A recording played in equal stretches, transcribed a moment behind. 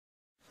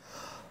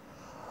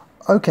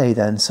Okay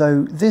then,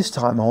 so this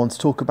time I want to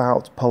talk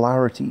about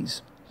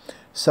polarities.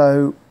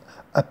 So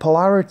a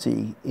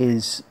polarity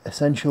is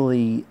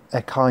essentially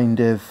a kind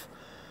of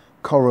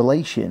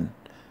correlation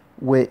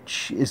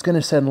which is going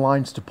to send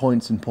lines to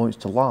points and points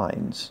to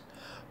lines,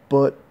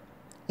 but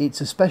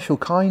it's a special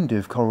kind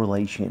of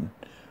correlation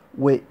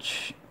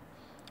which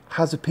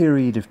has a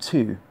period of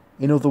 2.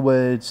 In other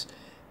words,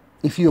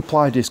 if you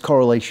apply this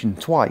correlation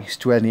twice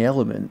to any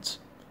element,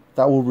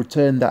 that will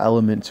return that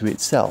element to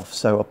itself.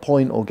 So a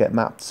point will get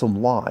mapped to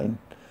some line,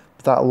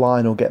 but that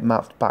line will get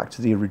mapped back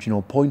to the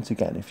original point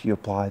again if you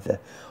apply the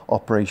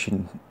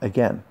operation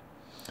again.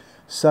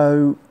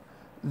 So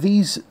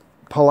these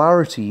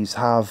polarities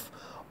have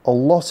a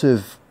lot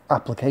of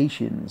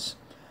applications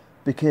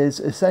because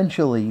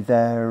essentially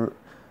they're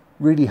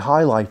really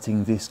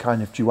highlighting this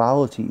kind of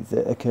duality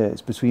that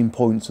occurs between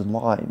points and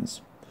lines.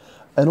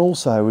 And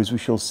also, as we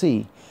shall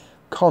see,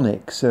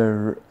 conics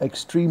are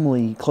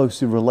extremely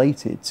closely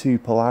related to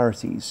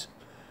polarities.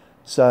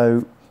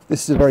 So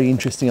this is a very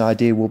interesting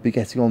idea we'll be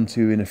getting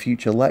onto in a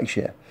future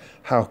lecture,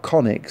 how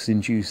conics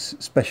induce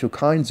special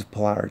kinds of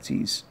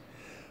polarities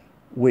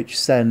which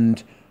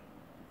send,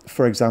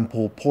 for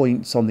example,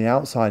 points on the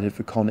outside of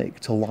the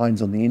conic to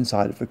lines on the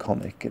inside of the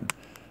conic and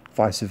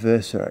vice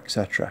versa,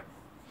 etc.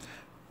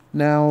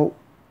 Now,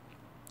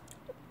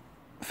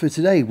 for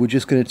today we're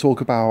just going to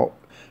talk about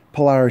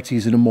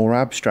polarities in a more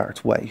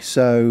abstract way.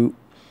 So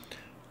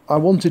I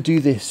want to do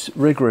this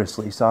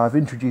rigorously, so I've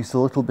introduced a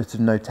little bit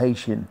of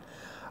notation.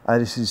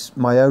 This is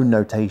my own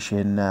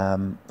notation.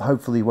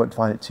 Hopefully you won't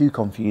find it too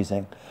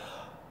confusing.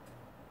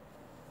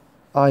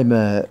 I'm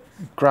a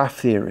graph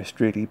theorist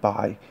really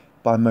by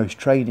most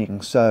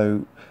training,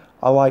 so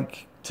I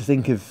like to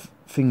think of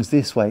things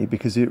this way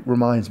because it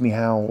reminds me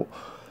how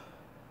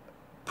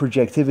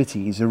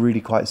projectivities are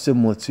really quite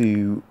similar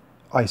to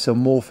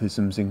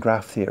isomorphisms in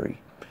graph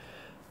theory.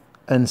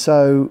 And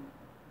so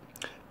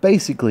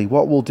basically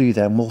what we'll do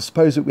then, we'll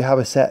suppose that we have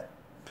a set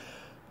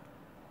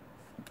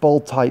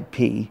bold type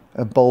P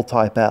and bold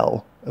type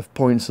L of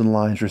points and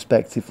lines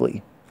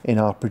respectively in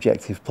our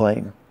projective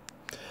plane.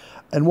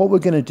 And what we're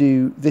going to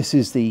do, this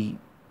is the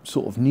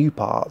sort of new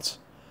part,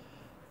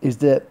 is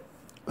that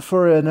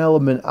for an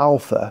element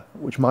alpha,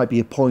 which might be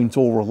a point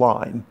or a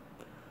line,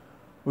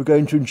 we're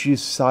going to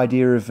introduce this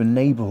idea of a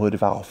neighbourhood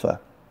of alpha.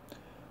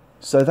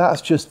 So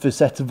that's just the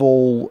set of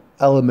all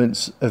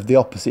elements of the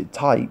opposite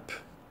type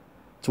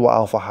to what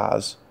alpha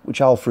has, which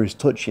alpha is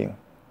touching.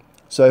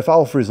 So if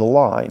alpha is a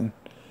line,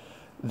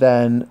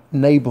 then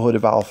neighbourhood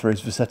of alpha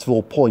is the set of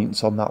all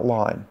points on that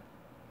line.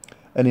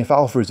 And if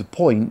alpha is a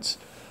point,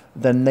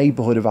 then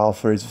neighbourhood of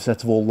alpha is the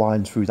set of all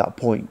lines through that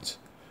point.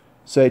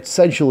 So it's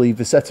essentially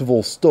the set of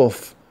all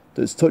stuff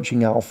that's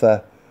touching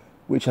alpha,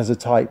 which has a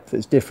type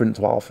that's different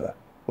to alpha,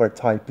 where a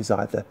type is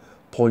either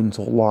point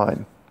or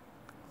line.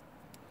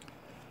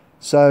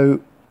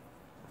 So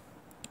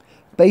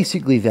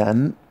basically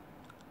then,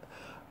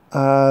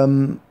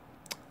 a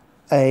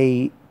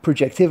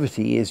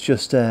projectivity is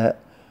just a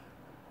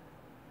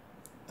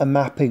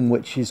mapping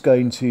which is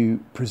going to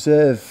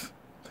preserve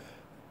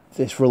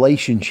this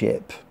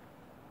relationship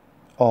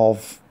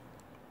of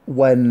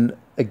when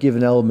a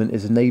given element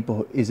is in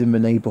the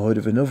neighbourhood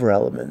of another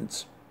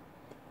element.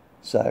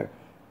 So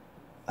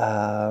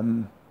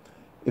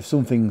if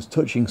something's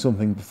touching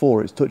something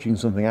before, it's touching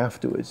something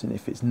afterwards, and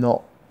if it's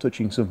not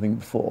touching something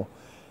before,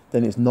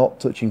 then it's not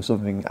touching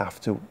something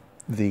after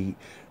the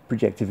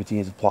projectivity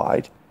is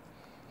applied.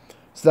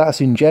 So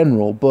that's in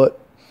general, but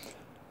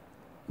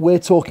we're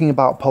talking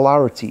about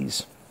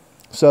polarities.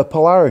 So a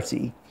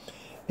polarity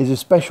is a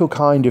special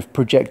kind of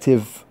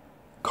projective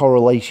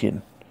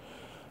correlation.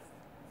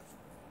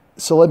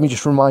 So let me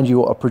just remind you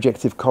what a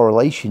projective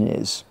correlation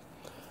is.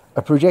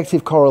 A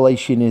projective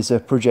correlation is a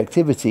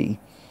projectivity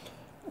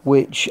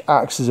which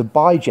acts as a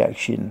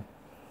bijection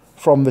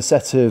from the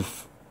set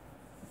of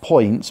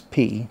points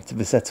P to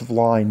the set of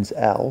lines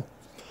L,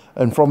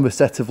 and from the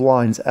set of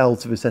lines L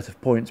to the set of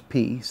points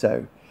P.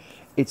 So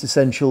it's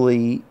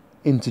essentially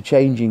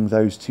interchanging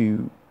those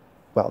two,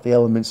 well, the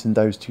elements in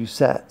those two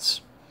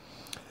sets.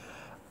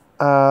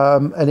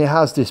 And it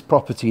has this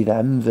property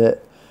then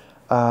that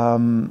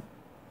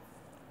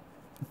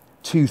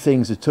two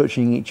things are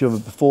touching each other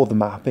before the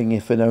mapping,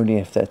 if and only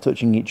if they're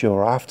touching each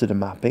other after the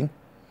mapping,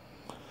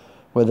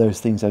 where those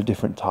things have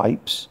different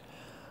types.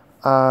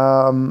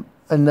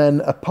 And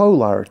then a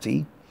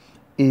polarity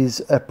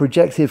is a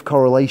projective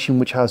correlation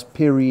which has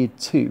period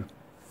 2.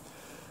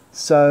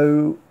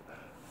 So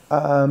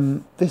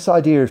this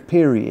idea of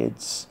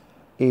periods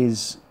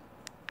is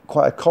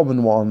quite a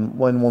common one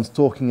when one's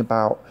talking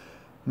about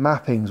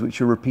mappings which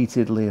are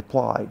repeatedly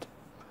applied.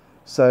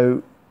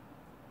 So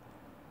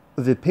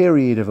the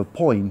period of a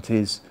point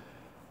is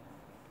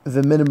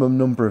the minimum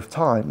number of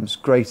times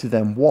greater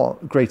than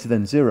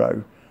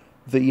 0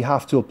 that you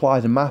have to apply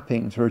the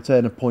mapping to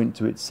return a point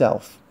to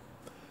itself.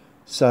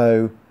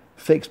 So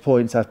fixed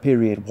points have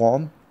period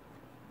 1.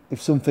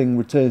 If something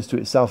returns to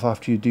itself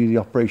after you do the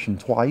operation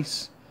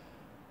twice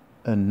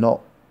and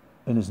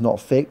is not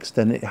fixed,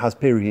 then it has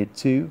period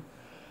 2,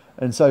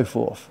 and so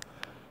forth.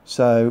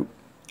 So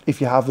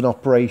if you have an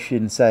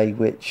operation, say,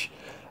 which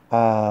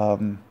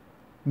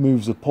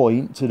moves a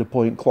point to the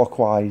point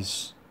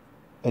clockwise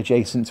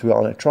adjacent to it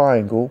on a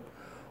triangle,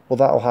 well,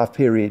 that'll have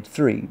period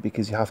 3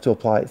 because you have to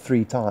apply it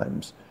 3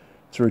 times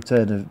to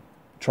return a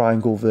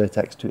triangle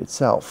vertex to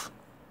itself.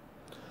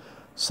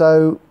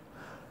 So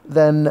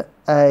then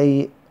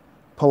a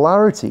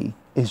polarity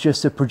is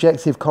just a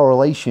projective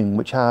correlation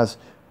which has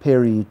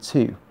period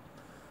 2.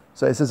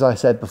 So it's, as I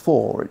said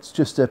before, it's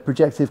just a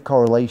projective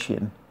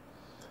correlation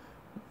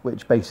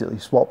which basically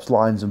swaps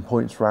lines and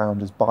points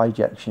around as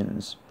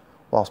bijections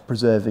whilst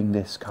preserving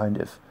this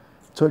kind of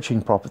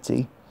touching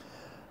property.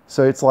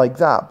 So it's like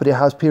that, but it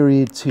has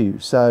period 2.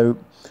 So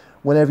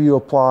whenever you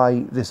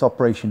apply this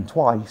operation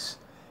twice,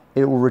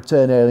 it will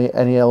return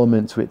any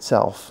element to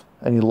itself.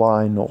 Any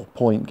line or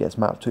point gets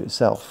mapped to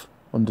itself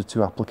under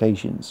 2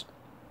 applications.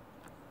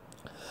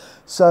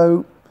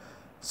 So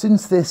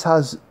since this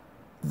has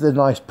the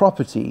nice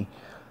property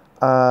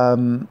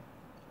of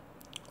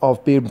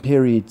being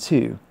period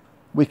 2,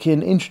 we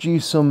can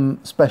introduce some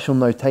special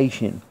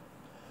notation.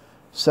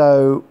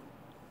 So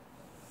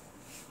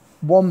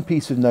one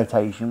piece of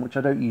notation, which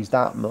I don't use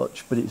that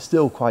much, but it's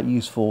still quite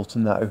useful to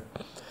know,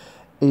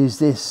 is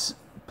this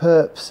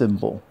perp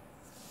symbol.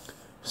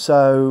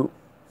 So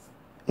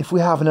if we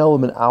have an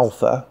element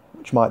alpha,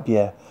 which might be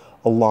a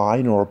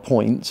line or a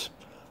point,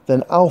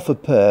 then alpha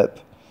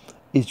perp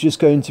is just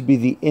going to be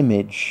the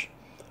image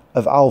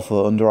of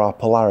alpha under our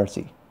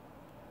polarity.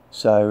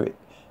 So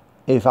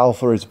if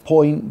alpha is a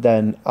point,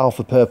 then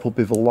alpha perp will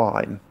be the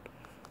line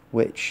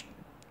which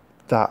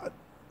that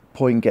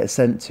point gets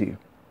sent to.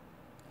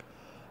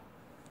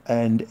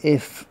 And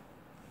if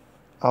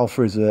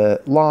alpha is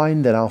a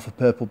line, then alpha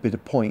perp will be the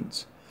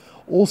point.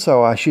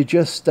 Also, I should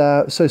just,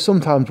 so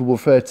sometimes we'll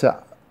refer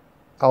to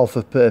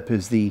alpha perp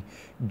as the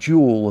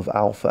dual of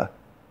alpha.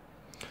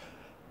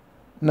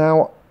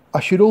 Now, I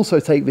should also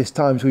take this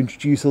time to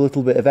introduce a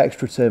little bit of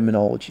extra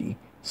terminology.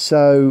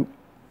 So,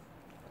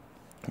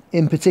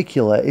 in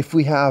particular, if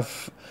we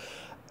have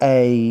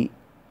a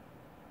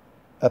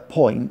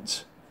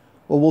point,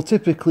 well, we'll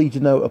typically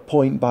denote a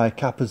point by a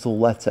capital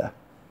letter.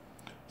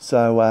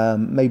 So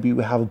maybe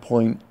we have a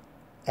point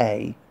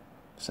A.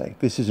 Say,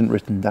 this isn't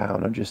written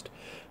down, I'm just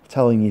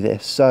telling you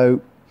this.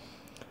 So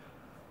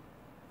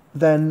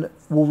then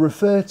we'll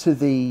refer to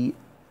the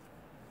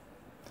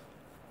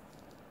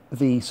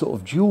sort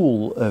of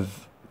dual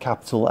of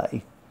capital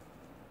A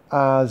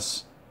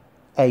as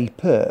A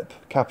perp,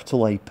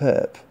 capital A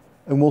perp.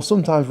 And we'll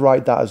sometimes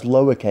write that as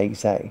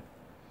lowercase a.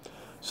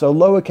 So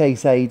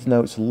lowercase a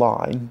denotes a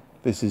line.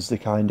 This is the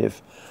kind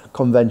of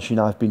convention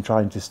I've been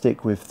trying to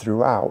stick with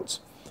throughout.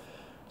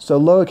 So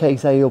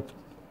lowercase a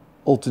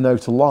will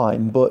denote a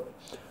line, but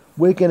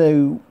we're going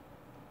to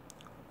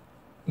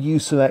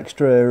use some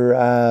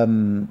extra,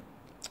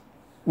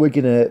 we're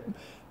going to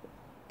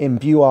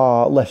imbue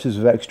our letters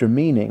with extra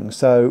meaning.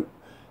 So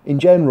in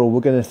general,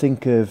 we're going to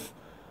think of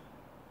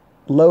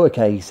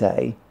lowercase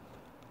a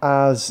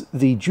as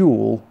the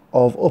dual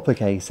of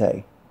uppercase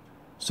a.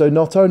 So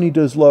not only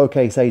does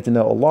lowercase a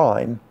denote a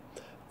line,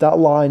 that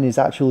line is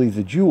actually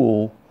the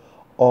dual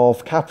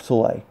of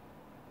capital A.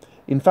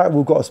 In fact,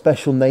 we've got a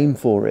special name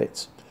for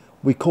it.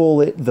 We call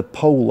it the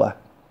polar.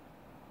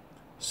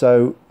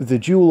 So the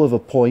dual of a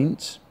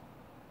point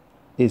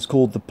is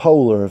called the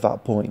polar of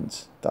that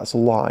point. That's a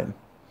line.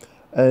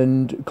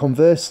 And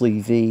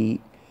conversely, the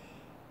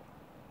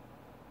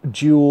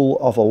dual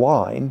of a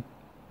line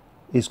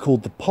is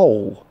called the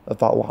pole of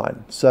that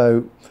line.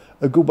 So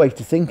a good way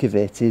to think of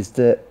it is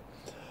that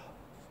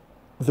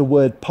the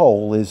word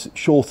pole is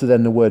shorter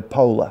than the word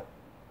polar,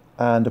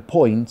 and a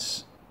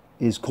point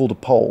is called a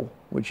pole,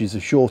 which is a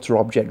shorter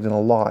object than a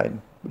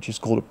line, which is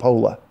called a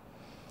polar.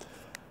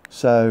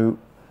 So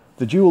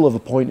the dual of a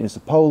point is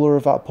the polar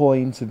of that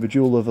point, and the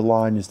dual of a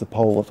line is the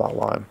pole of that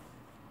line.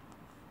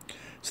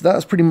 So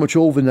that's pretty much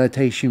all the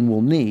notation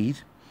we'll need.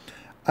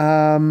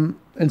 And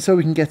so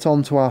we can get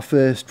on to our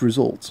first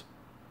result.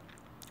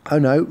 Oh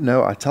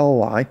no, I tell a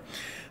lie.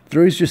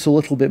 There is just a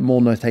little bit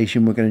more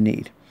notation we're going to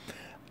need.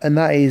 And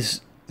that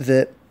is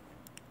that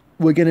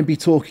we're going to be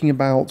talking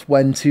about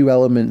when 2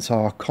 elements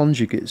are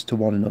conjugates to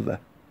one another.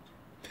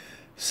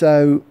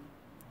 So,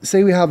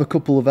 say we have a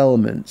couple of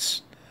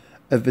elements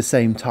of the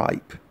same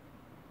type,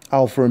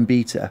 alpha and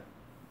beta.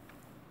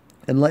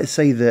 And let's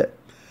say that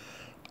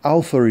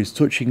alpha is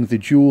touching the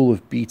dual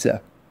of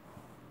beta.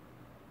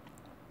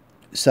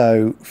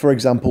 So, for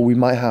example, we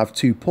might have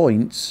 2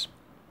 points,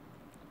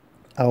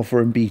 alpha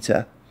and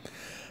beta,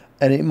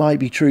 and it might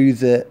be true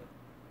that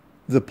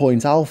the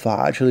point alpha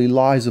actually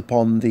lies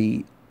upon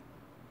the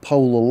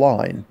polar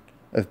line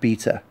of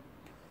beta.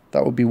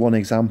 That would be one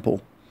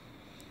example.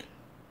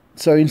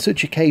 So in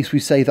such a case, we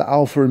say that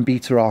alpha and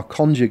beta are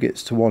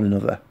conjugates to one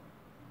another.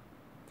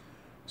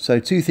 So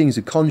 2 things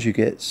are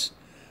conjugates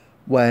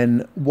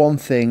when one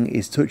thing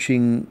is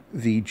touching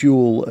the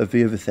dual of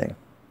the other thing.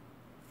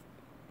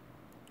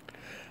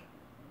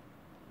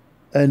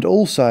 And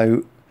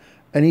also,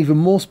 an even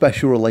more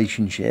special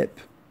relationship,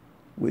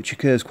 which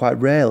occurs quite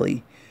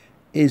rarely,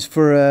 is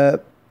for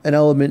an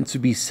element to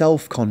be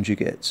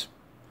self-conjugate.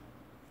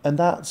 and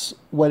that's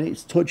when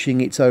it's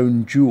touching its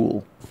own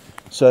dual.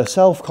 So a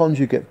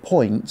self-conjugate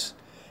point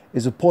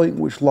is a point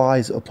which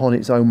lies upon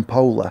its own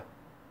polar,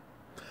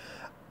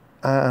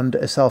 and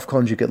a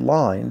self-conjugate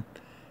line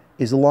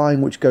is a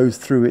line which goes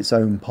through its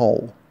own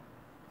pole.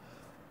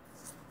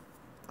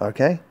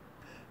 Okay,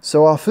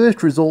 so our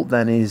first result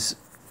then is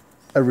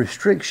a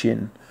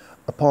restriction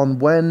upon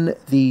when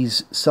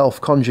these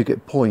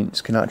self-conjugate points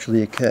can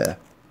actually occur.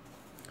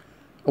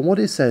 And what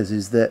it says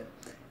is that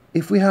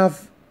if we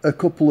have a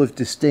couple of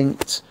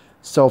distinct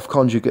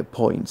self-conjugate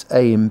points,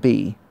 A and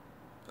B,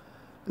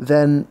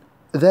 then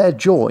their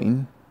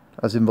join,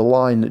 as in the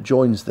line that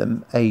joins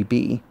them,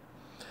 AB,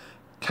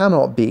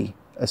 cannot be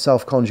a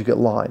self-conjugate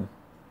line.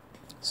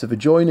 So the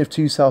join of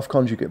two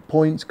self-conjugate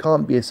points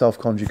can't be a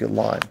self-conjugate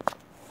line.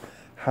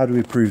 How do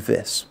we prove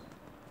this?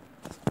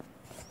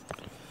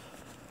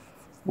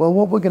 Well,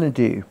 what we're going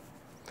to do,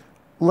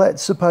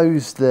 let's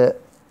suppose that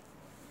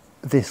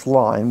this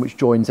line which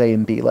joins A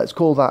and B, let's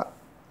call that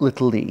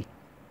little e,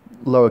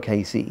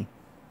 lowercase e.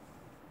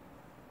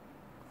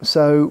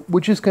 So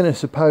we're just going to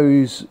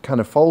suppose, kind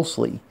of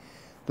falsely,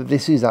 that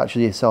this is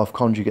actually a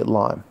self-conjugate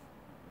line.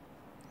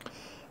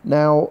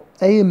 Now,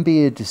 A and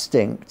B are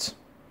distinct,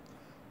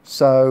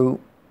 so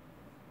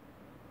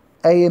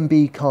A and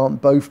B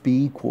can't both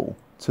be equal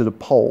to the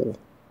pole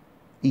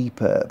E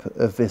perp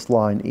of this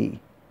line E.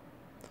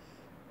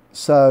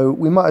 So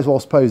we might as well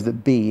suppose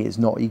that B is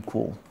not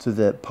equal to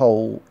the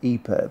pole E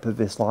perp of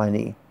this line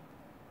E.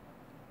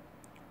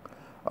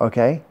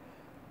 Okay,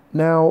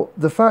 now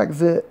the fact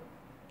that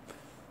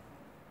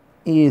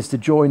E is the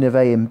join of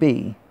A and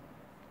B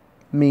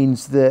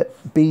means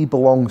that B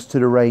belongs to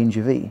the range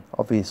of E,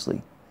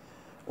 obviously.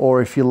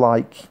 Or if you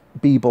like,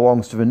 B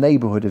belongs to the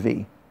neighbourhood of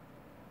E.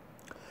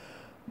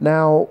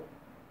 Now,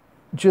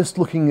 just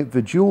looking at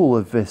the dual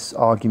of this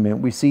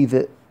argument, we see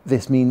that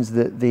this means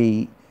that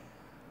the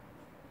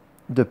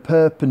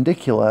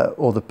perpendicular,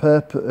 or the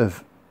perp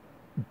of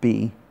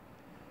B,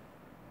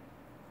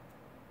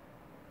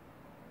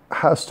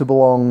 has to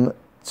belong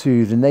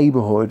to the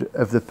neighbourhood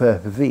of the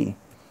perp of E.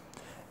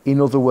 In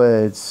other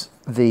words,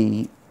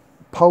 the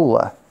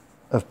polar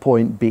of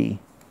point B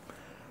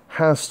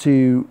has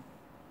to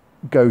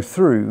go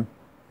through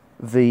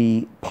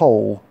the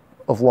pole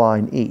of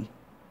line E.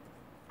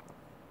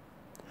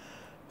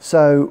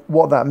 So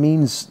what that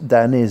means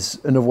then is,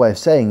 another way of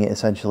saying it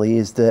essentially,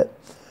 is that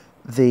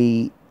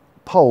the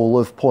pole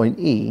of point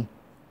E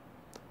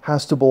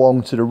has to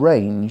belong to the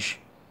range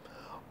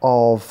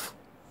of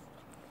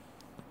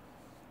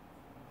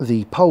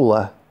the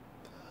polar,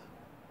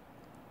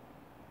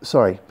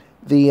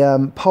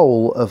 the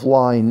pole of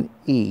line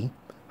E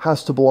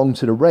has to belong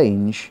to the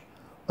range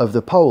of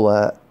the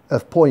polar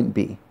of point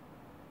B.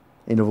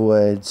 In other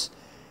words,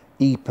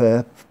 E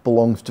perp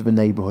belongs to the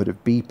neighbourhood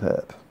of B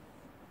perp.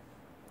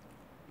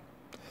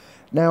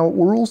 Now,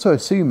 we're also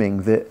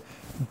assuming that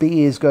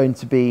B is going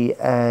to be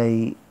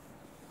a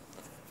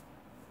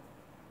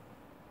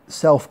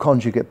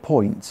self-conjugate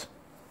point,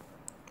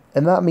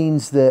 and that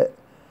means that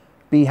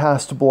B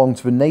has to belong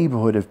to the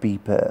neighbourhood of B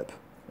perp.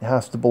 It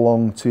has to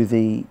belong to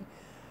the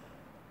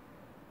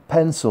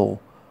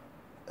pencil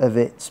of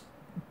its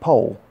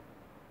pole.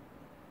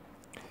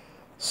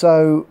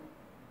 So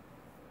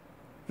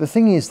the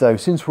thing is though,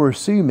 since we're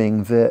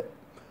assuming that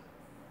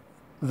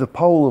the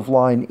pole of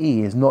line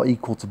E is not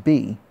equal to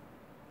B,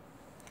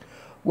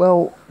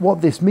 well,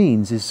 what this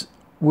means is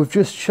we've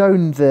just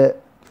shown that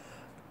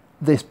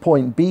this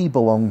point B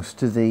belongs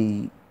to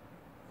the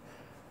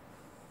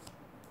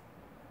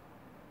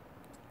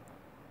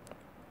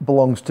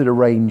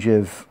range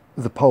of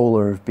the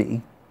polar of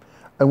B,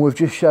 and we've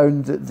just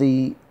shown that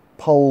the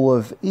pole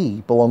of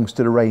E belongs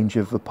to the range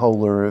of the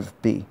polar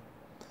of B.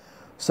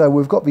 So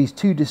we've got these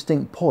two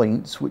distinct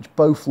points which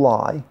both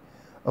lie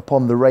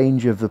upon the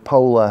range of the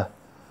polar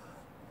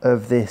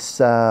of this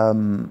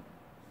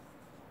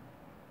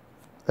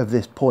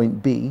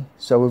point B.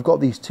 So we've got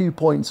these 2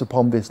 points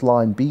upon this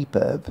line B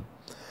perp.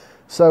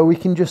 So we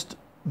can just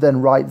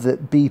then write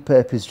that B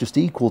perp is just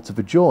equal to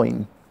the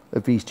join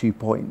of these 2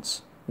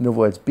 points. In other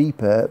words, B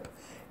perp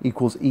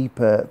equals E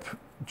perp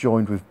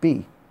joined with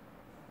B.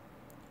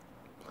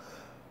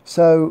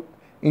 So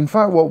in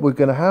fact what we're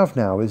going to have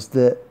now is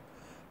that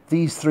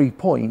these 3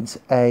 points,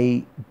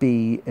 A,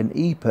 B and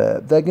E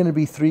perp, they're going to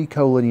be 3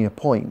 collinear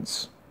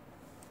points.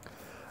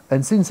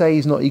 And since A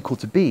is not equal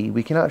to B,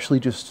 we can actually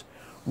just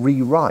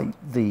rewrite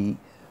the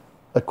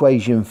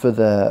equation for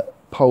the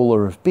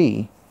polar of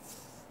B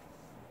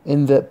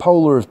in that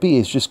polar of B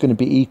is just going to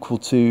be equal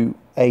to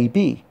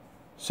AB.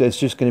 So it's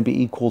just going to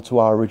be equal to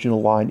our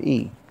original line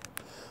E.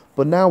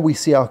 But now we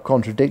see our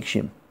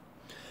contradiction,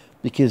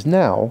 because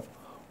now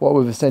what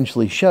we've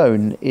essentially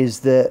shown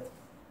is that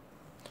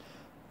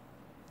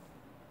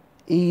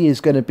E is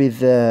going to be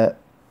the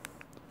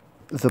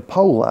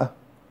polar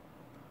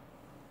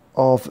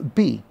of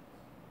B.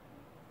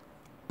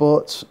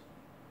 But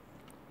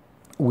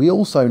we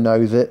also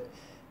know that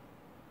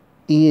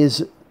E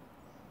is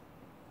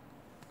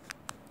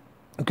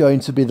going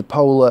to be the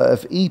polar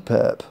of E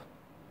perp.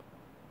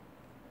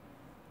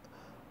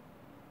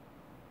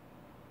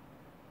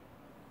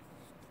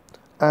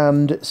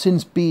 And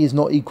since B is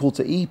not equal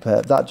to E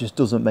perp, that just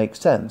doesn't make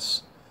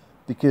sense,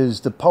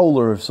 because the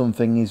polar of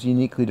something is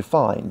uniquely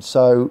defined.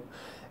 So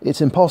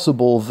it's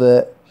impossible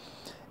that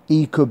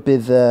E could be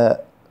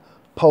the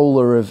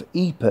polar of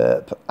E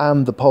perp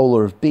and the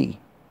polar of B.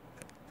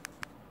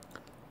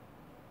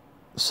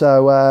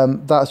 So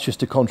that's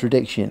just a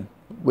contradiction,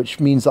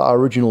 which means that our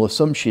original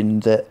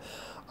assumption that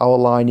our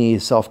line E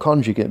is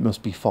self-conjugate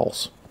must be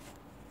false.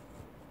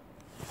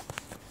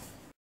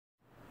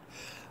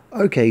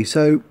 Okay,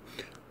 so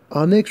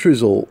our next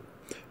result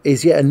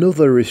is yet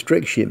another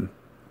restriction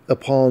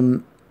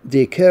upon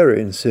the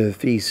occurrence of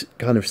these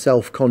kind of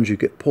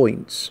self-conjugate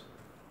points.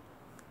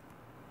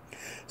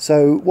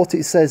 So what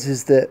it says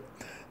is that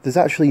there's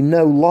actually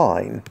no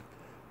line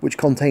which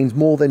contains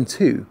more than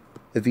two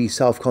of these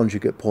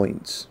self-conjugate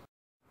points.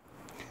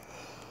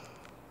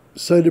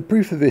 So the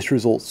proof of this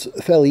result's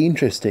fairly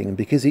interesting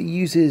because it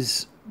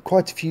uses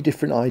quite a few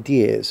different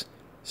ideas,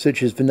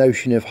 such as the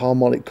notion of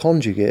harmonic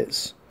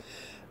conjugates,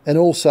 and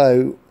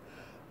also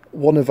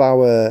one of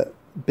our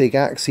big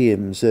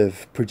axioms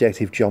of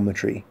projective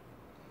geometry,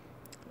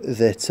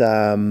 that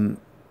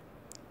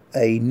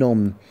a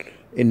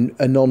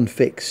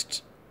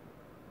non-fixed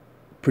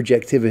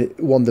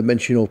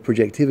one-dimensional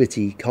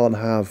projectivity can't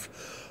have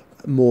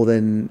more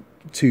than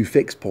two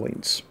fixed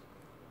points.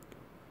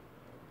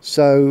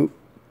 So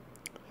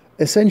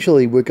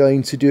essentially we're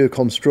going to do a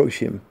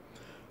construction.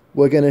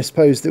 We're going to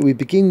suppose that we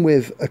begin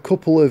with a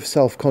couple of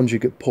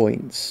self-conjugate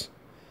points,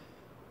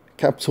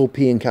 capital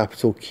P and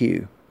capital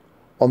Q,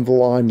 on the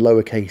line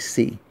lowercase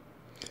c.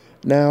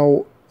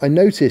 Now I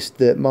noticed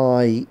that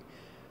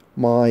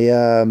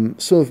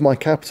some of my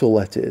capital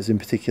letters, in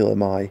particular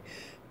my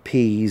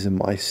P's and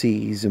my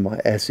C's and my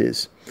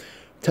S's,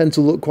 tend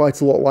to look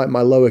quite a lot like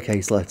my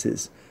lowercase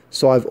letters.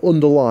 So I've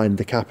underlined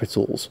the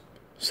capitals.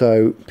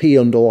 So P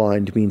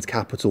underlined means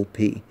capital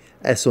P,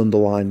 S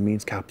underlined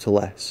means capital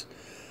S,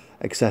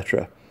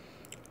 etc.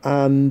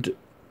 And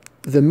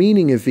the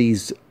meaning of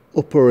these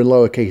upper and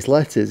lowercase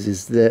letters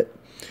is that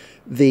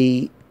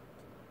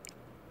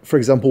for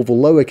example, the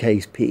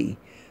lowercase p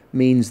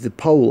means the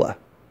polar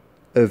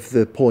of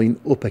the point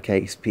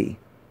uppercase P,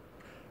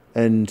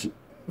 and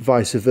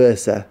vice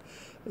versa.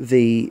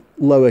 The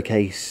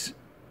uppercase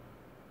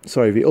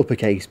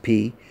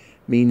p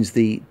means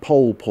the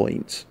pole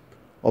point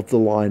of the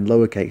line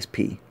lowercase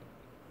p.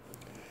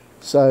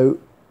 So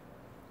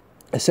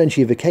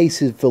essentially the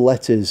case of the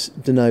letters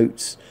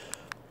denotes,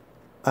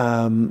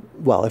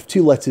 well, if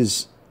two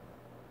letters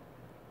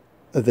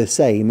are the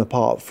same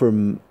apart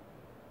from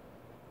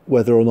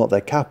whether or not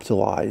they're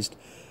capitalized,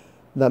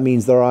 that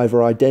means they're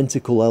either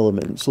identical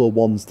elements or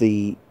one's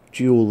the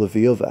dual of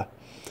the other.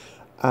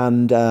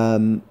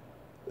 And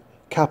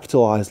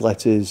capitalized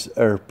letters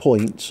are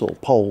points or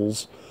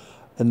poles,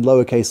 and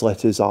lowercase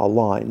letters are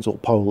lines or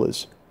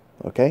polars.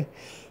 Okay,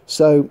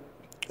 so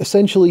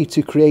essentially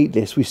to create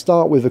this, we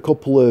start with a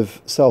couple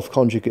of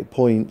self-conjugate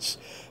points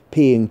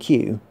P and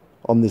Q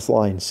on this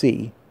line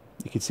C.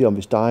 You can see on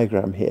this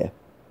diagram here.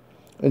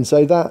 And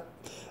so that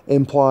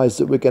implies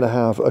that we're going to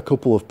have a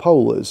couple of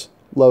polars,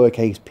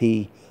 lowercase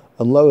p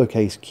and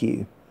lowercase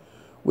q,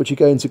 which are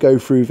going to go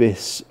through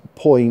this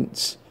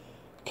point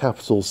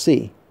capital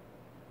C.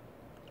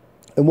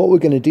 And what we're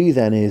going to do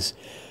then is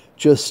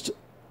just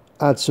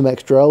add some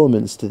extra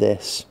elements to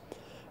this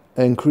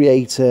and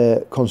create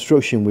a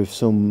construction with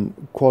some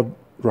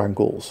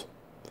quadrangles.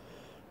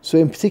 So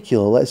in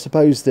particular, let's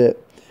suppose that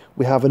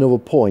we have another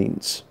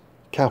point,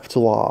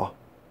 capital R,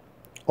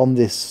 on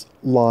this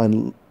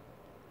line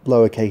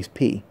lowercase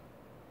p.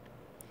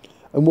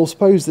 And we'll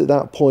suppose that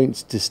that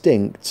point's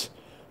distinct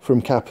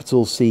from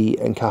capital C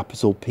and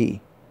capital P.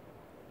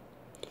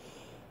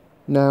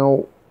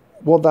 Now,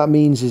 what that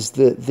means is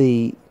that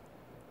the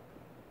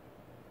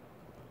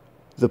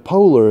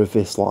polar of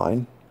this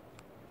line,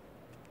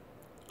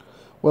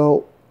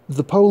 well,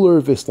 the polar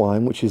of this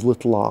line, which is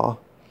little r,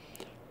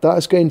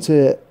 that's going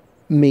to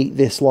meet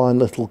this line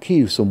little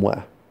q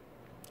somewhere.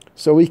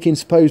 So we can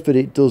suppose that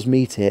it does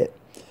meet it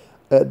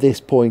at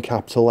this point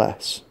capital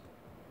S.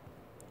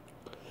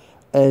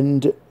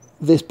 And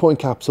this point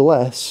capital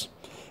S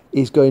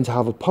is going to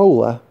have a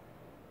polar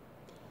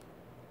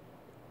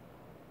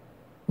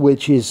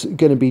which is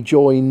going to be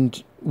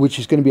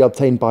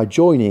obtained by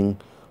joining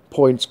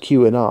points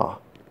Q and R,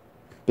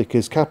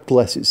 because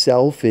capital S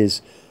itself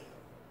is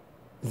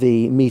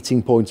the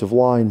meeting point of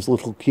lines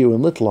little q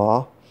and little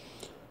r,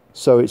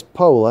 so its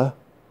polar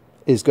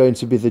is going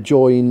to be the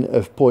join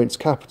of points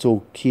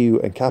capital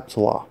Q and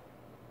capital R.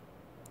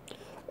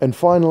 And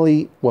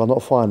finally, well,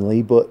 not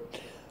finally, but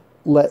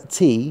let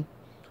T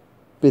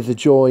be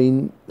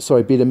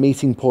the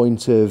meeting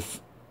point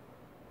of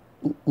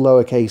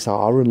lowercase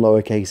r and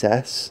lowercase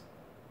s.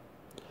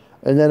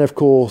 And then, of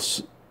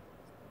course,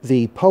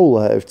 the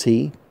polar of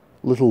T,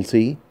 little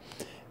t,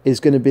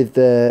 is going to be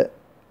the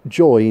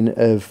join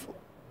of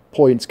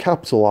points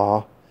capital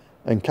R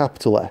and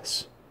capital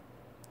S.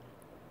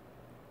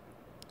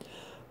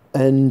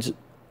 And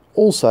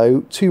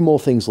also, two more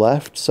things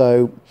left.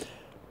 So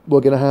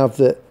we're going to have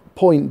that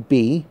point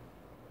B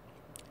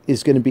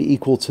is going to be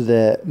equal to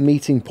the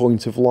meeting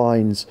point of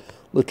lines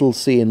little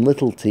c and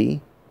little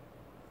t,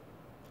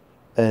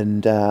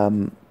 and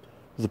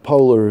the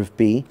polar of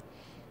b,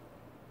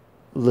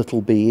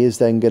 little b, is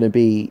then going to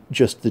be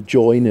just the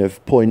join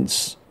of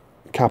points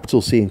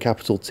capital C and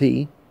capital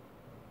T.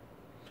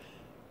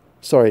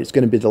 Sorry, it's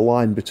going to be the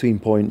line between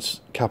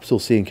points capital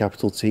C and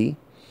capital T.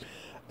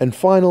 And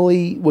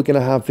finally, we're going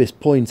to have this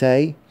point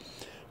A,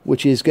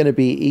 which is going to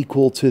be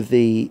equal to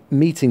the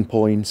meeting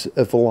point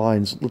of the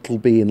lines little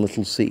b and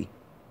little c.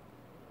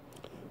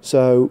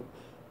 So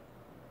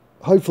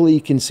hopefully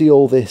you can see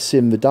all this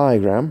in the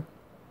diagram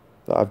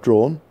that I've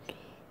drawn.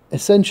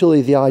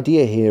 Essentially the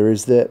idea here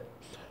is that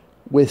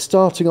we're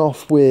starting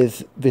off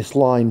with this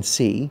line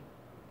C,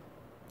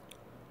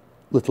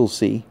 little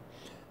c,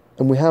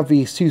 and we have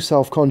these two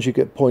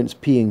self-conjugate points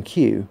P and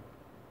Q.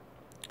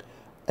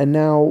 And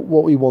now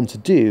what we want to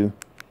do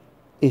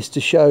is to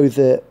show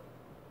that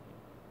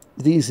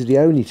these are the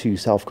only two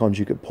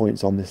self-conjugate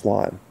points on this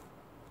line.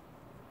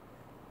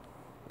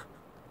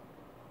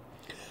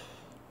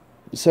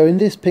 So in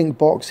this pink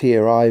box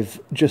here, I've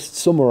just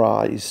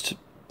summarized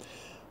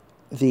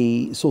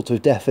the sort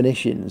of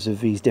definitions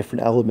of these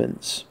different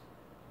elements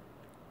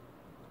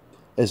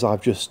as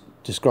I've just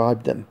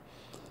described them.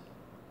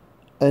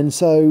 And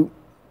so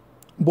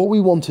what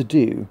we want to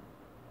do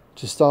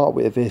to start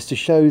with is to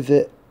show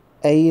that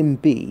A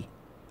and B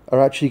are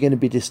actually going to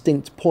be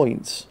distinct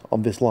points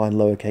on this line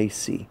lowercase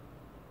c.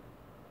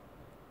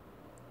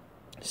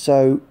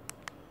 So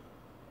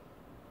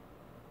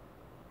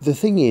the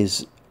thing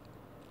is,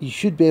 you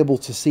should be able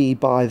to see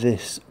by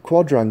this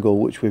quadrangle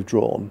which we've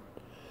drawn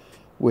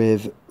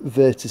with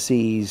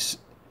vertices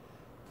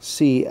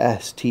C,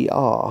 S, T,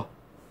 R,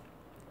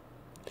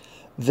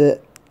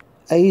 that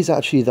A is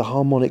actually the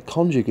harmonic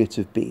conjugate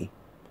of B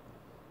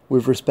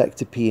with respect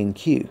to P and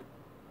Q,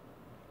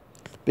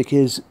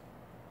 because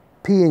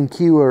P and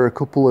Q are a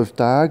couple of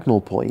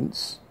diagonal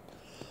points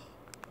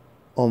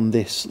on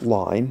this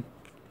line,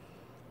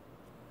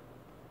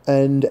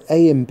 and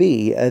A and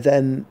B are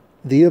then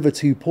the other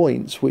 2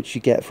 points which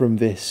you get from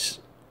this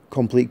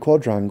complete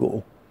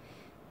quadrangle,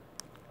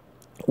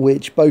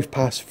 which both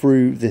pass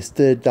through this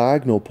third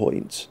diagonal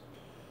point,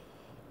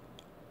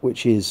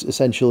 which is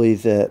essentially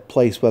the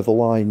place where the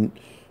line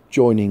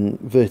joining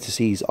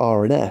vertices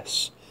R and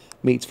S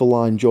meets the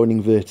line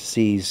joining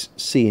vertices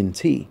C and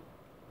T.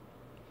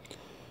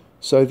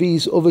 So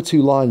these other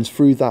 2 lines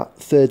through that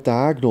third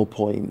diagonal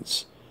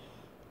point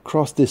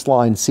cross this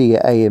line C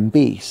at A and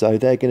B, so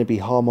they're going to be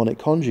harmonic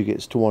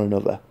conjugates to one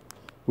another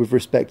with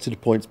respect to the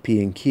points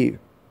P and Q.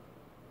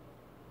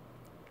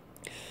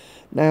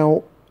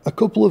 Now, a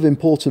couple of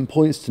important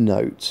points to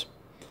note,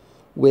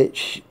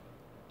 which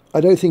I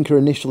don't think are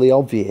initially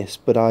obvious,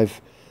 but I've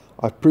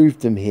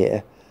proved them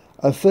here.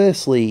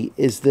 Firstly,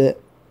 is that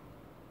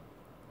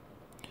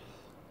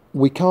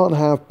we can't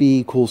have B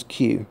equals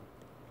Q,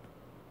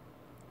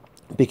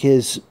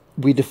 because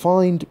we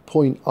defined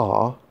point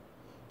R,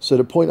 so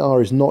the point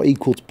R is not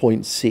equal to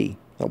point C.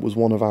 That was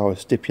one of our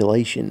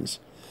stipulations.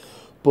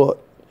 But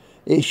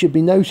it should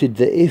be noted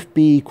that if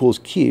B equals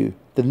Q,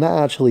 then that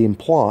actually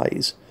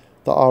implies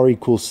that R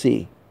equals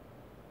C.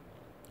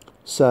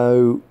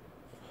 So,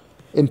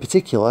 in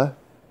particular,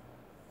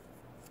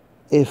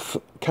 if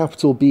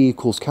capital B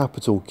equals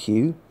capital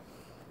Q,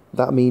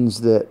 that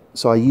means that,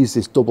 so I use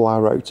this double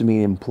arrow to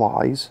mean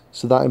implies,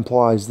 so that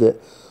implies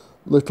that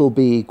little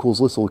b equals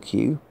little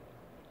q.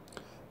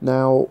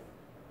 Now,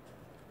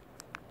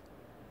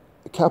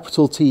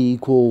 capital T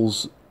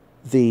equals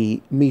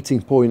the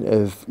meeting point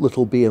of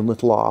little b and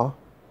little r,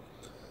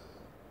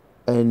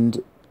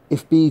 and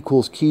if b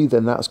equals q,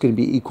 then that's going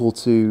to be equal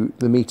to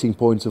the meeting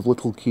point of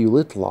little q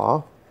little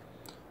r,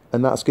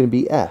 and that's going to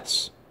be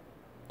s.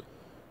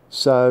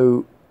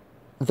 So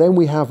then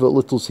we have that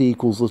little t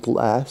equals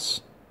little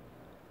s,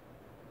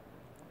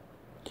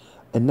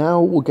 and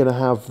now we're going to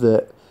have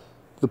that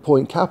the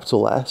point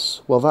capital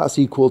S, well, that's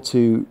equal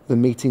to the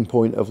meeting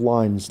point of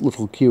lines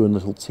little q and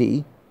little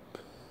t.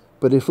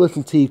 But if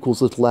little t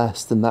equals little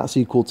s, then that's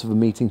equal to the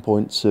meeting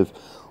points of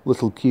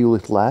little q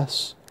little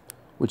s,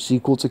 which is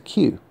equal to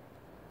q.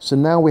 So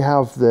now we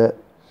have that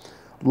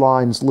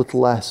lines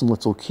little s and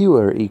little q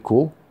are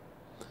equal,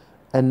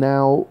 and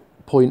now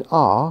point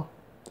R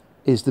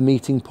is the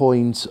meeting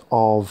point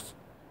of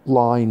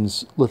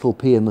lines little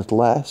p and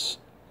little s.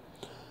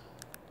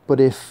 But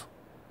if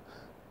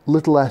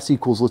little s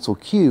equals little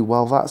q,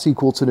 well, that's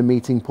equal to the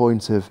meeting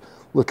point of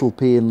little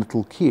p and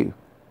little q,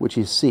 which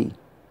is C.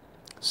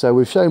 So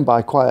we've shown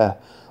by quite a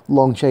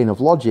long chain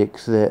of logic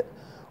that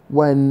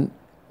when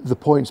the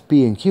points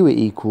P and Q are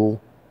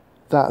equal,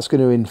 that's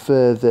going to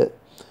infer that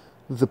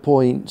the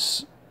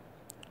points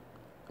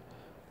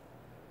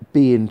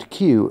B and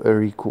Q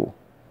are equal.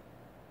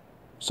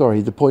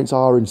 Sorry, the points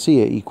R and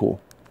C are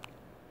equal.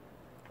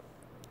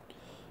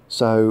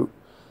 So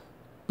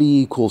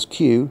B equals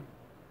Q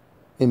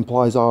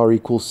implies R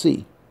equals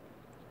C.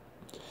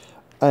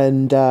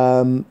 And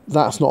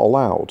that's not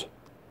allowed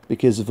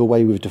because of the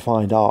way we've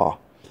defined R.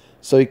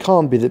 So it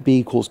can't be that B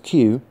equals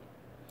Q.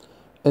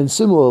 And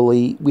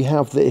similarly, we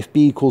have that if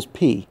B equals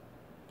P,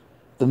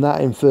 then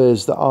that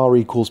infers that R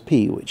equals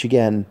P, which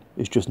again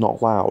is just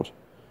not allowed.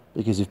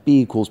 Because if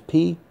B equals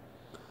P,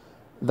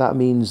 that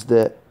means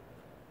that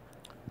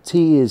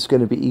T is going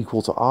to be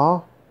equal to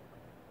R,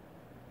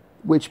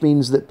 which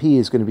means that P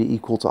is going to be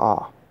equal to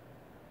R,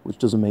 which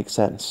doesn't make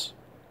sense.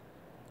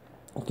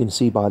 You can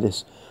see by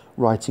this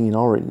writing in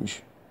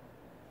orange.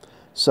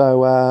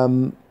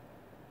 So,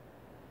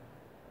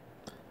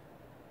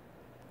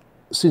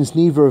 since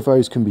neither of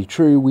those can be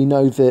true, we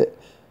know that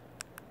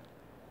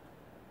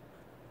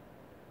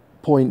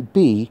point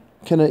B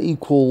cannot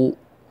equal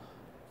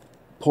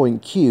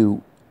point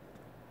Q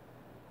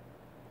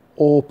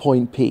or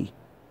point P.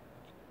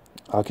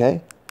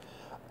 Okay?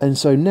 And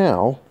so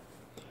now,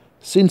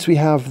 since we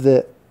have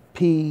that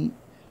P,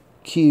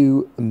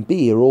 Q, and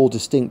B are all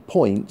distinct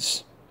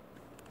points,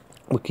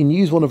 we can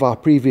use one of our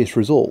previous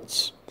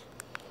results,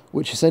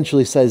 which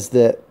essentially says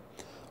that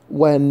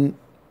when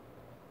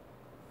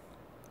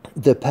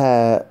the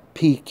pair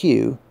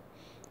PQ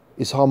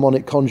is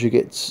harmonic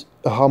conjugates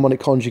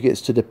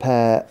to the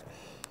pair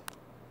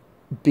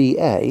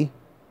BA,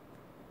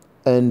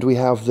 and we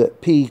have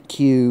that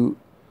PQ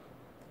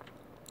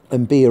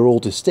and B are all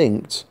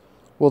distinct,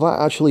 well, that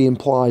actually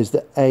implies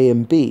that A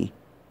and B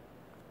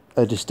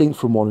are distinct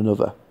from one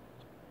another.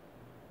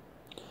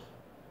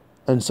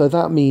 And so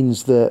that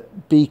means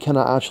that B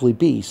cannot actually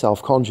be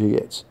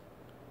self-conjugate,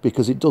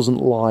 because it doesn't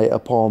lie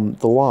upon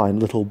the line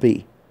little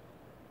b.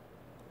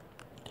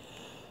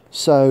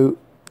 So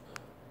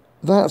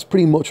that's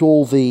pretty much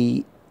all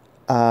the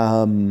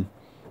kind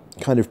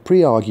of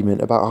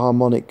pre-argument about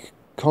harmonic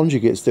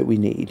conjugates that we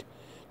need.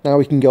 Now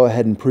we can go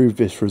ahead and prove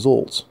this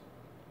result.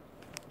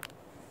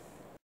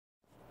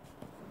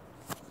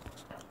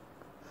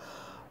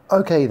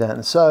 Okay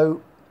then,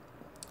 so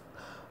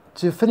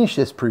to finish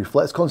this proof,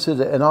 let's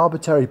consider an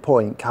arbitrary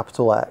point,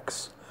 capital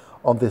X,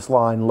 on this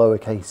line,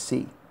 lowercase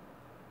c.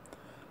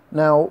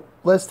 Now,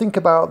 let's think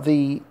about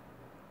the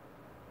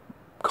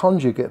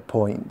conjugate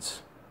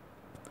point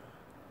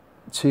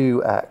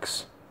to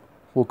X.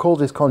 We'll call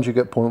this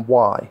conjugate point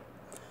Y.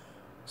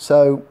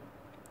 So,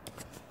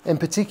 in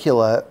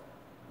particular,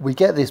 we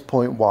get this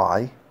point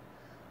Y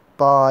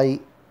by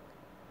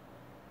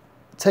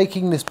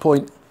taking this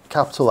point,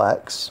 capital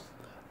X,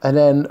 and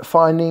then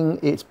finding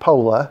its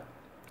polar,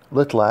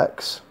 little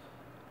x,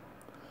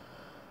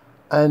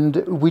 and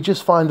we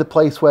just find the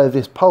place where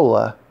this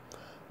polar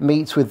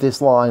meets with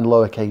this line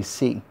lowercase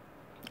c,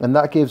 and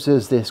that gives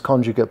us this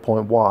conjugate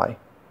point Y.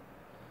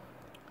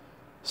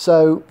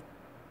 So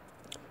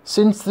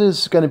since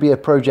there's going to be a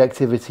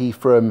projectivity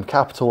from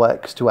capital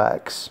X to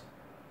X,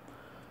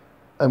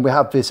 and we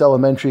have this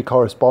elementary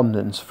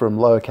correspondence from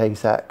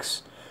lowercase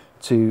x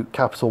to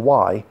capital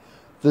Y,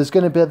 there's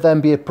going to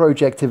then be a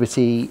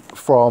projectivity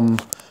from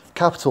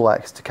capital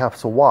X to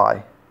capital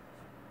Y.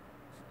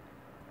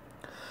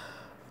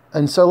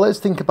 And so let's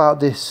think about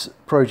this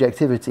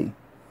projectivity.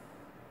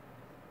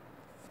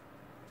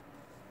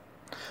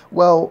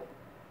 Well,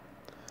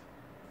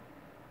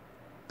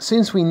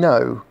 since we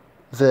know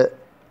that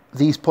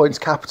these points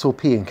capital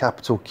P and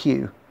capital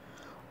Q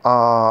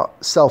are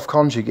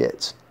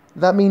self-conjugate,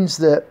 that means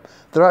that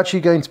they're actually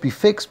going to be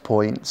fixed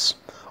points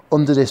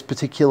under this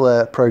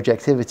particular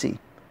projectivity.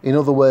 In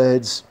other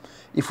words,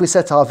 if we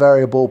set our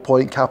variable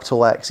point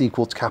capital X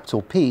equal to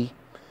capital P,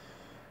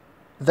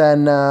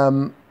 then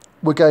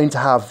we're going to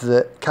have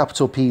that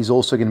capital P is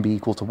also going to be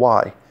equal to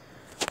Y.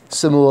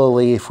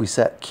 Similarly, if we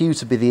set Q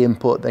to be the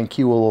input, then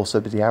Q will also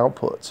be the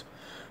output.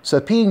 So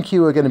P and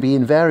Q are going to be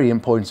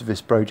invariant points of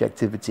this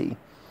projectivity.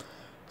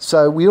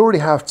 So we already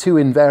have two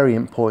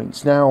invariant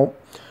points. Now,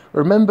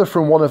 remember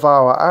from one of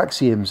our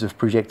axioms of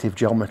projective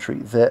geometry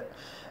that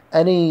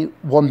any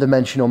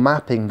one-dimensional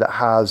mapping that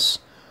has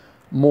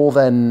more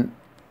than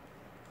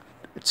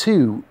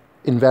two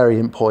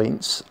invariant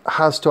points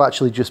has to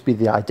actually just be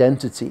the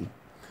identity.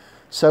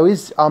 So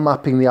is our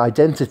mapping the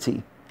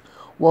identity?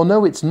 Well,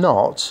 no, it's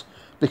not,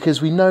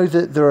 because we know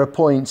that there are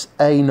points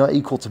A not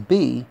equal to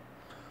B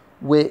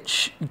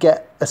which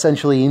get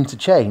essentially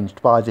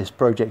interchanged by this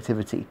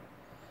projectivity.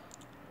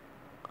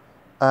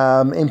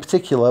 In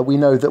particular, we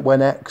know that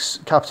when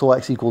capital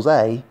X equals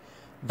A,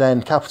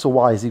 then capital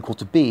Y is equal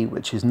to B,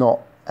 which is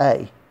not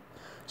A.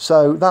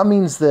 So that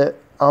means that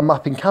our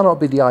mapping cannot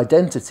be the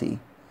identity,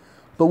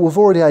 but we've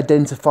already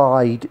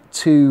identified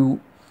two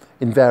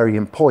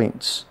invariant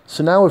points.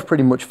 So now we've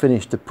pretty much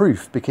finished the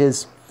proof,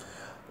 because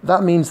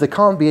that means there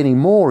can't be any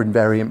more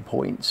invariant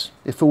points.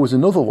 If there was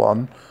another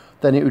one,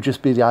 then it would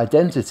just be the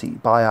identity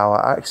by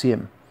our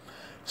axiom.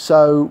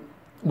 So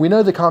we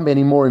know there can't be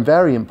any more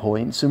invariant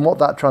points, and what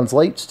that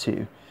translates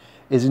to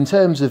is, in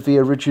terms of the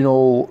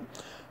original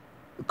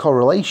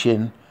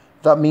correlation,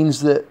 that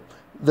means that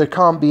there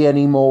can't be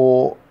any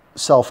more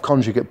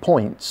self-conjugate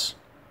points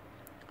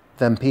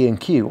than P and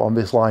Q on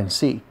this line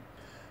C.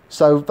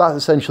 So that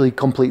essentially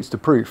completes the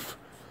proof.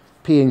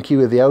 P and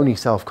Q are the only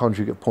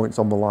self-conjugate points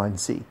on the line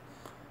C. You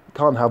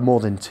can't have more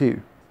than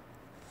two.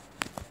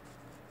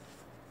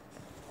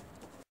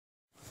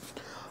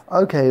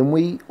 Okay, and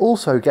we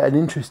also get an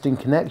interesting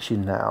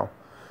connection now.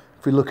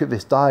 If we look at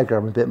this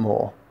diagram a bit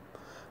more,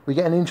 we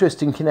get an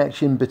interesting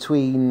connection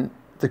between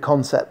the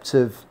concepts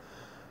of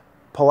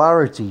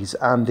polarities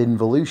and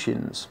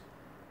involutions.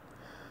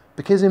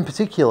 Because in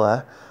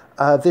particular,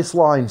 this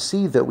line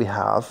C that we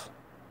have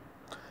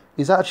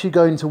is actually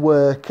going to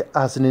work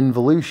as an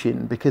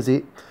involution because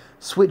it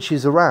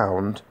switches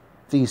around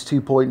these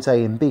 2 points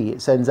A and B.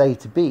 It sends A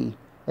to B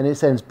and it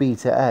sends B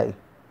to A.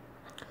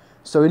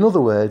 So in other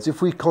words,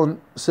 if we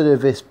consider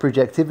this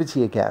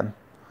projectivity again,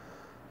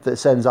 that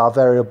sends our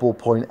variable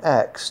point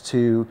X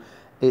to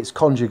its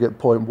conjugate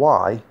point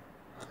Y,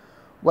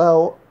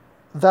 well,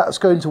 that's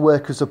going to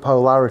work as a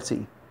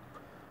polarity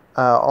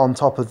on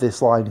top of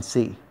this line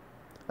C.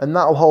 And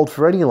that will hold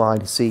for any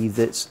line C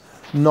that's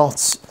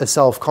not a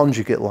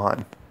self-conjugate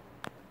line.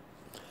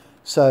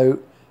 So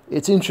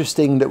it's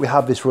interesting that we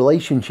have this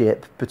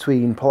relationship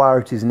between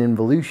polarities and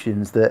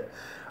involutions that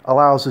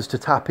allows us to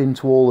tap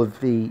into all of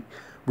the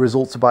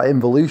results about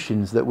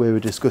involutions that we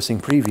were discussing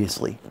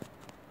previously.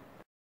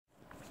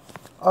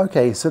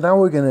 Okay, so now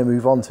we're going to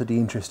move on to the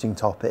interesting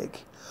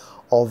topic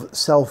of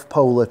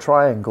self-polar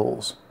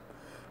triangles.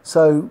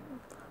 So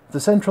the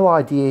central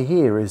idea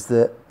here is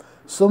that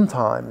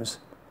sometimes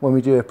when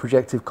we do a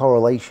projective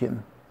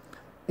correlation,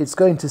 it's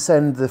going to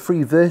send the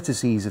three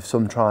vertices of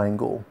some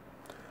triangle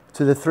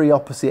to the three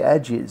opposite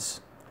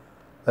edges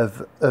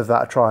of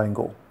that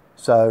triangle.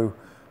 So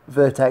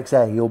vertex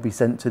A will be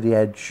sent to the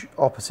edge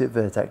opposite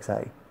vertex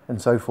A,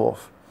 and so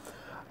forth.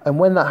 And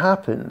when that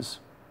happens,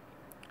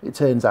 it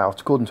turns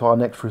out, according to our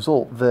next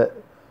result, that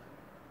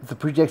the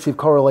projective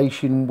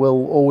correlation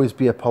will always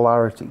be a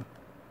polarity.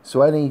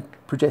 So any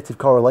projective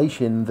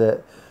correlation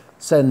that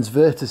sends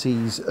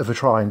vertices of a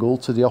triangle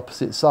to the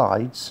opposite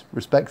sides,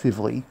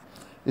 respectively,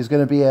 is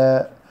going to be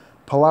a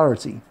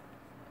polarity.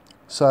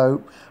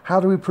 So how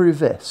do we prove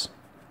this?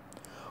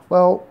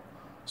 Well,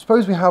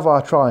 suppose we have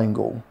our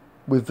triangle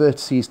with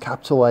vertices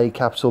capital A,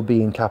 capital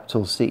B and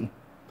capital C.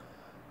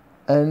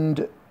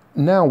 And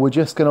now we're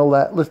just going to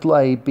let little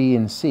a, b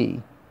and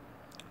c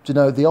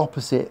denote the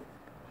opposite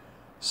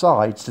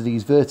sides to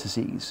these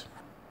vertices.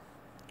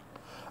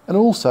 And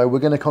also we're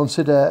going to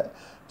consider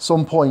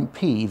some point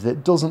P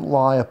that doesn't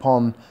lie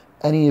upon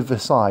any of the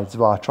sides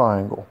of our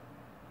triangle.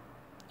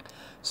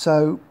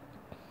 So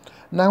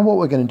now what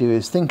we're going to do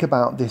is think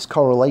about this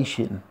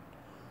correlation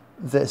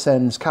that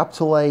sends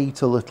capital A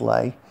to little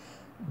a,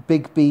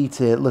 big B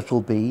to little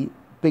b,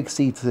 big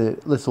C to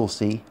little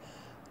c,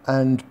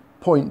 and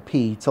point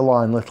P to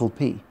line little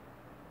p.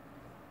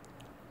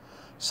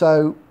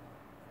 So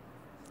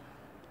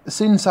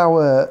since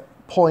our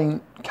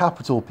point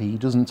capital P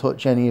doesn't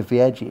touch any of the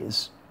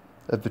edges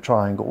of the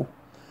triangle,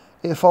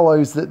 it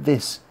follows that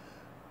this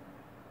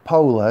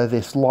polar,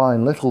 this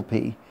line little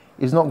p,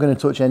 is not going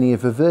to touch any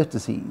of the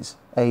vertices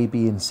A,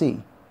 B and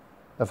C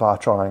of our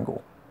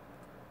triangle.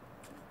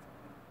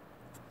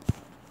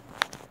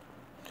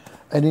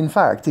 And in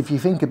fact, if you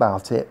think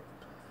about it,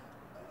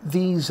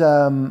 these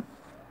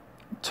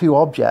two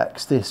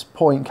objects, this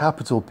point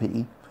capital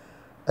P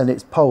and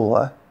its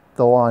polar,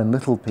 the line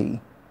little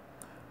p,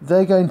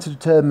 they're going to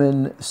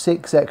determine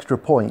 6 extra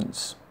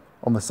points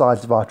on the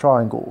sides of our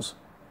triangles,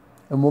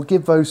 and we'll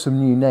give those some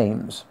new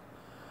names.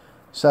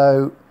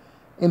 So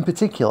in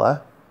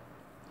particular,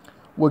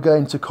 we're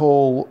going to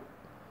call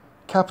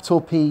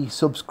capital P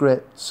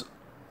subscript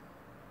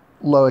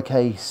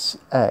lowercase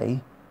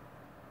a,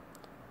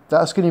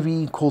 that's going to be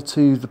equal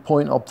to the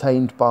point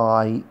obtained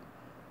by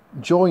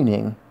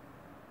joining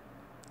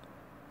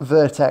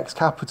vertex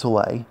capital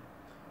A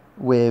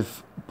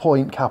with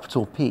point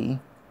capital P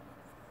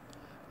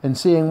and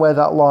seeing where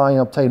that line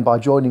obtained by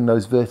joining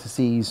those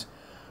vertices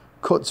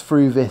cuts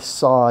through this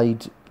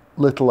side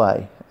little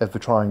a of the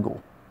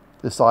triangle,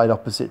 the side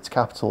opposite to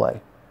capital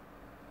A.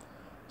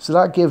 So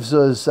that gives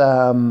us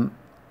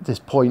this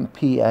point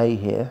PA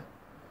here.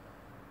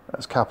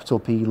 That's capital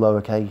P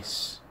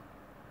lowercase,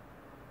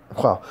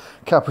 well,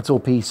 capital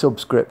P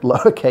subscript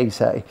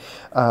lowercase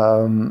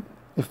a,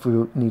 if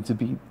we need to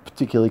be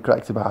particularly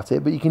correct about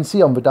it. But you can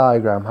see on the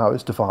diagram how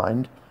it's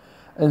defined.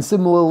 And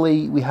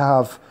similarly, we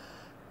have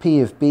P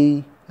of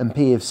B and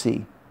P of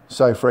C.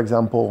 So for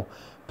example,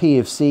 P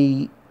of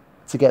C,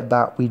 to get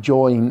that, we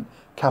join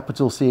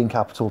capital C and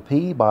capital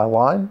P by a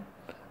line,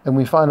 and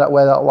we find out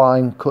where that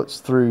line cuts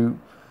through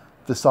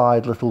the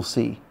side little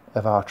c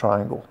of our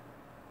triangle.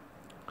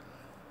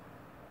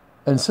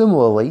 And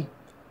similarly,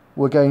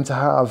 we're going to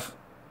have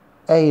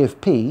A of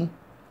P,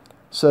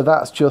 so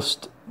that's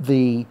just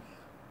the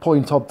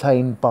point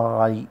obtained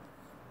by,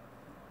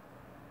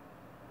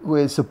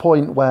 it's a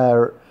point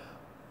where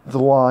the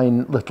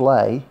line little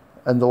a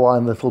and the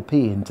line little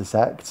p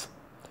intersect,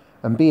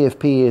 and B of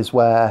P is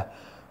where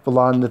the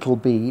line little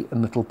b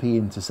and little p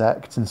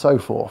intersect, and so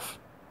forth.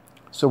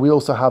 So we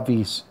also have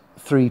these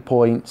 3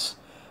 points,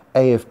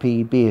 A of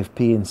P, B of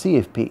P and C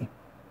of P.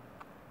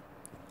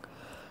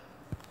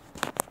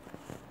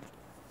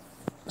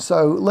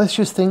 So let's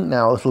just think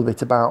now a little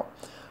bit about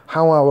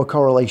how our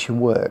correlation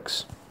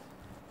works.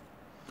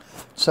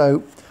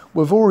 So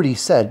we've already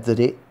said that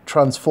it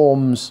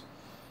transforms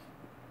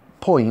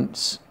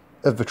points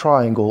of the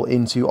triangle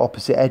into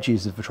opposite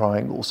edges of the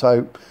triangle.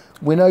 So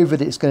we know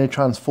that it's going to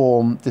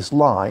transform this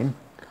line,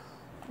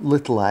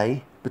 little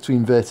a,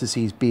 between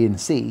vertices B and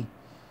C,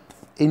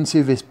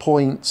 into this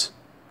point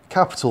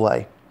capital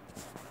A,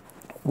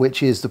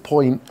 which is the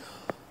point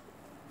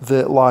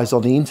that lies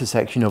on the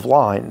intersection of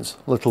lines,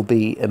 little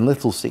b and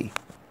little c.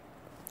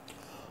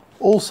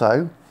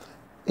 Also,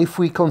 if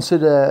we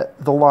consider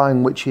the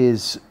line which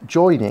is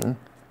joining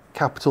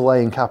capital A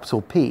and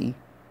capital P,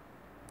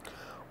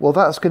 well,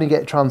 that's going to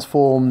get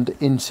transformed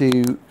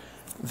into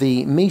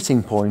the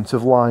meeting point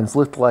of lines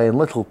little a and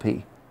little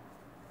p.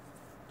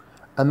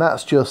 And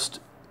that's just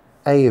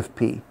A of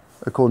P,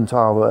 according to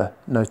our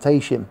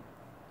notation.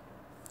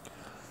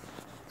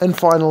 And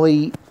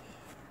finally,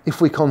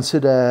 if we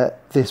consider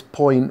this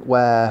point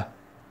where,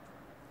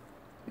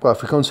 well,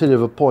 if we consider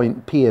the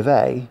point P of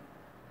A,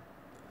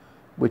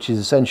 which is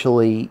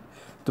essentially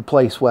the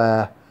place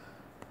where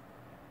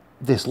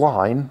this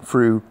line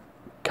through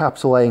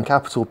capital A and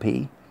capital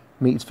P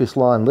meets this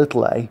line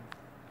little a,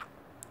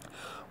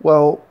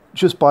 well,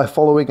 just by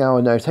following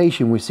our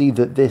notation, we see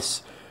that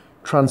this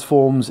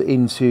transforms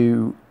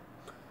into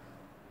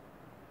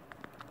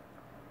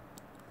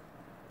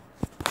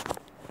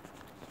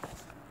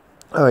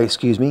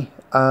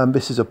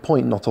this is a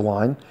point, not a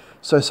line.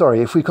 So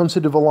sorry, if we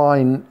consider the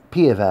line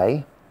P of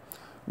A,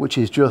 which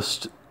is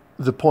just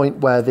the point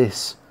where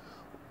this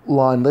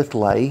line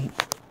little a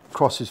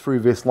crosses through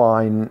this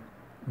line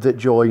that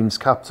joins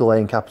capital A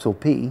and capital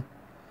P,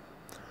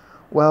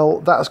 well,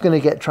 that's going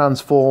to get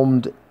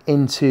transformed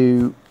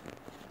into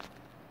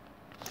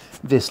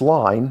this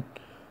line,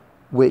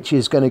 which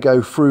is going to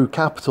go through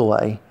capital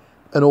A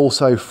and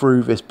also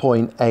through this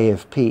point A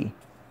of P.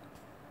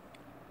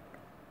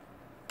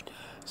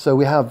 So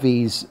we have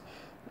these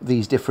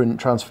different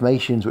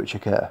transformations which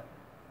occur.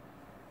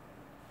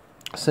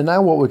 So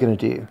now what we're going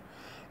to do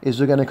is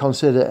we're going to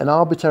consider an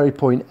arbitrary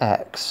point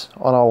X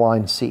on our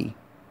line C.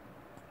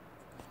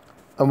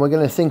 And we're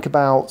going to think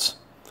about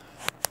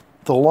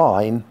the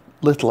line,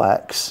 little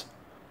x,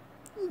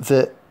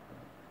 that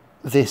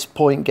this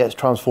point gets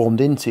transformed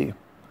into.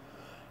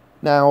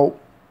 Now,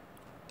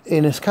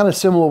 in a kind of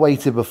similar way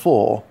to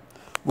before,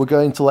 we're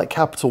going to let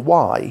capital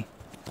Y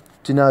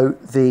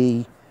denote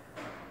the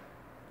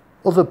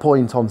other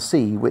point on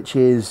C, which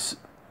is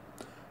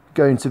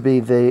going to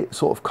be the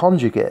sort of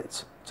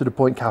conjugate to the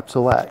point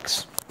capital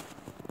X.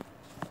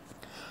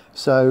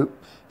 So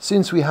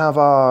since we have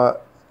our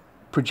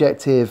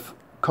projective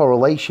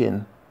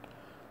correlation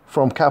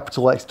from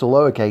capital X to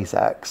lowercase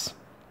x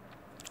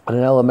and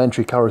an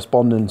elementary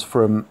correspondence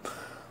from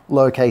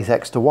lowercase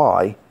x to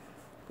y,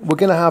 we're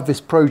going to have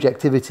this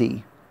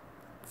projectivity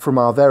from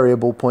our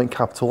variable point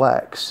capital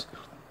X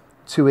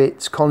to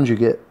its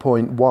conjugate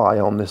point y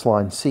on this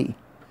line C.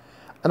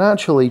 And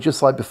actually,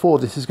 just like before,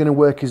 this is going to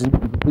work as an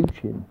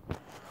involution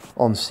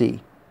on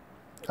C,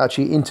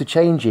 actually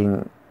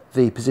interchanging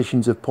the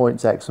positions of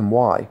points x and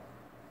y.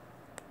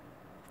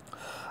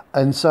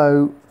 And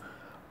so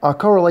our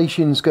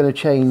correlation is going to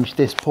change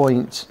this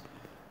point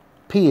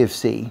P of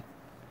C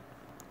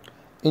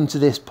into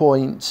this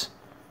point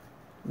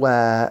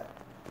where,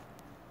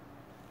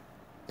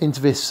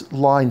 into this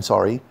line,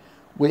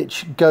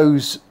 which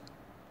goes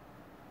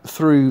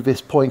through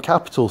this point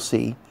capital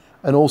C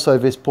and also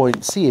this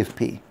point C of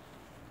P.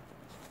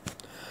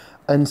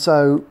 And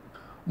so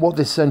what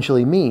this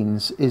essentially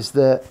means is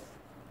that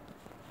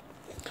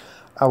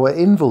our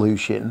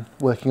involution,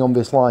 working on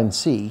this line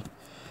C,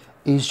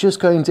 is just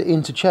going to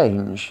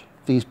interchange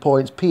these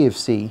points P of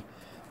C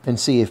and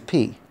C of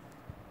P.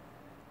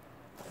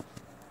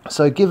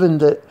 So given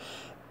that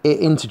it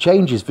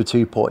interchanges the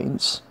 2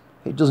 points,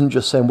 it doesn't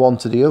just send one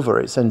to the other,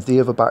 it sends the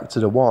other back to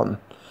the one.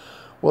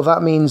 Well,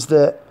 that means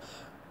that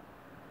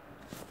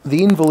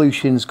the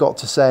involution's got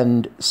to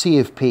send C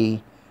of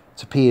P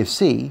to P of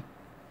C,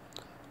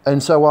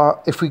 and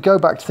so if we go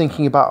back to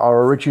thinking about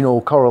our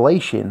original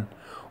correlation,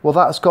 well,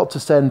 that's got to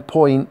send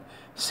point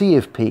C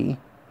of P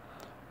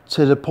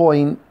to the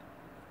point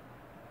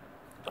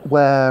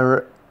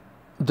where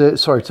to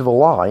the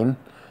line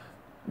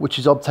which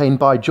is obtained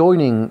by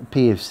joining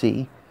P of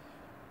C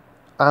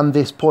and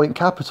this point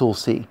capital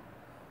C.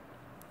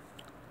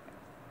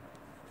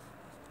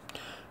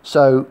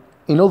 So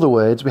in other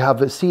words, we have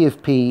that C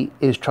of P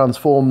is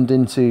transformed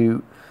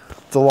into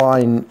the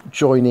line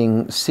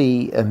joining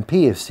C and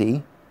P of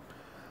C,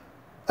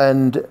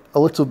 and a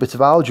little bit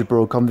of algebra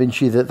will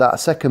convince you that that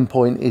second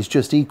point is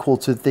just equal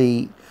to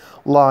the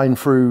line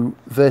through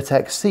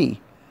vertex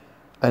C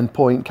and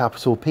point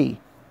capital P.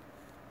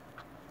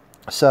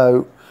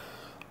 So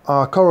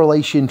our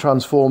correlation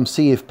transforms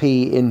C of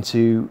P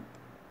into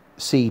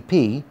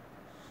CP,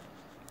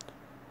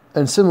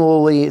 and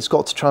similarly it's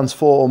got to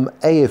transform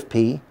A of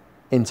P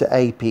into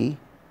AP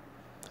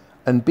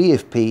and B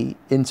of P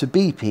into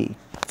BP,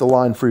 the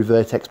line through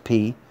vertex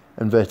P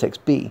and vertex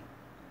B.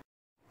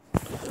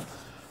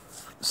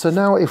 So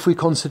now if we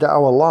consider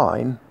our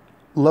line,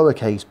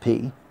 lowercase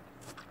p,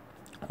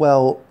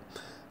 well,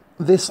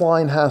 this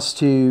line has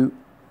to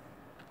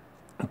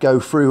go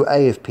through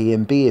A of P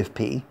and B of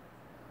P,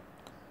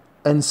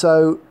 and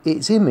so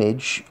its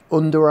image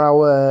under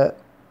our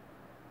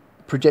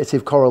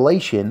projective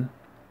correlation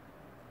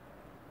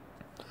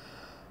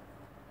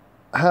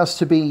has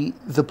to be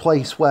the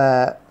place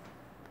where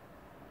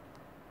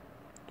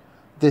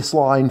this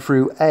line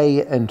through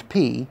A and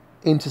P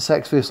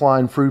intersects this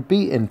line through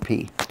B and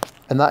P,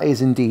 and that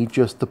is indeed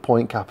just the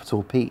point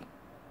capital P.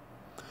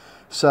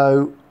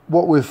 So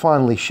what we've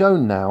finally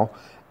shown now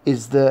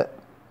is that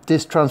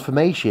this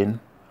transformation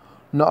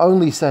not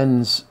only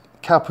sends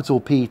capital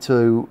P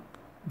to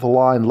the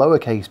line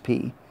lowercase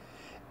p,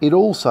 it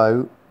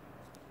also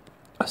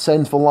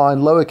sends the line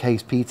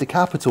lowercase p to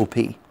capital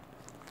P.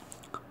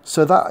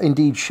 So that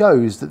indeed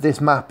shows that this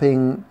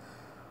mapping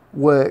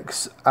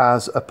works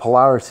as a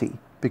polarity,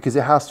 because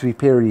it has to be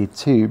period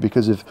 2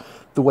 because of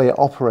the way it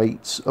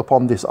operates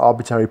upon this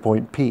arbitrary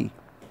point P,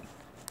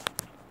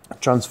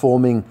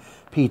 transforming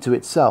P to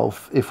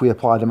itself if we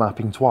apply the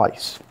mapping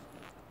twice.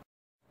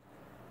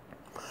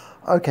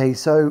 Okay,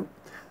 so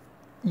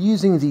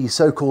using these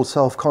so-called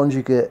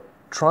self-conjugate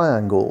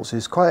triangles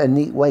is quite a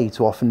neat way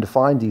to often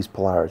define these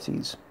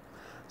polarities.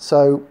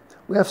 So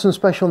we have some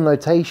special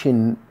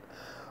notation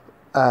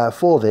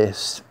for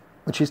this,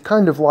 which is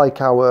kind of like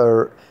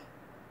our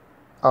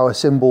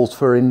symbols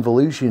for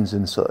involutions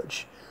and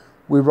such.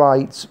 We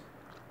write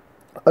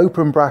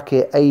open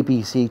bracket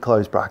ABC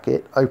close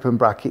bracket, open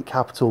bracket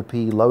capital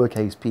P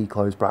lowercase p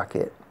close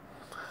bracket,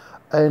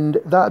 and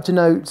that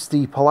denotes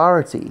the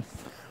polarity,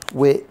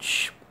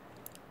 which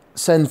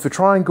sends the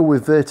triangle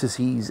with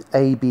vertices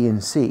A, B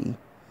and C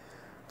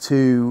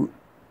to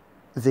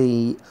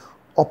the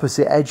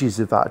opposite edges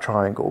of that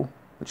triangle,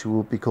 which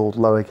will be called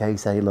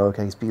lowercase a,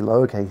 lowercase b,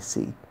 lowercase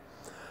c.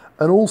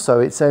 And also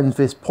it sends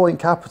this point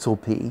capital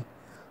P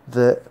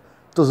that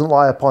doesn't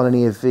lie upon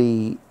any of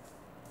the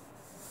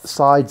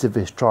sides of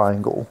this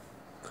triangle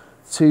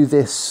to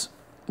this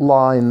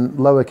line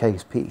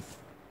lowercase p.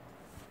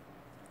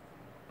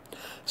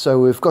 So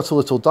we've got a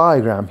little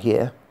diagram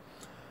here,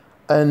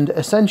 and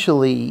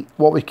essentially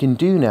what we can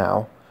do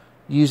now,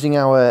 using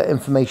our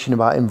information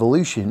about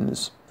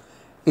involutions,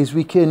 is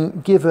we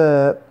can give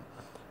a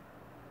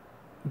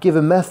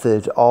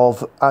method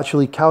of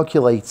actually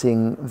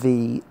calculating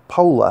the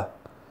polar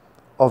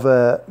of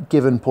a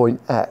given point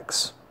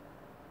x.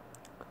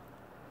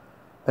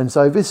 And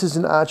so this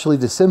isn't actually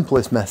the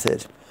simplest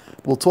method.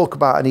 We'll talk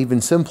about an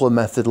even simpler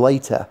method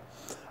later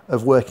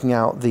of working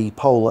out the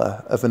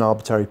polar of an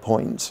arbitrary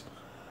point.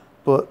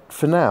 But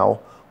for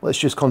now, let's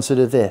just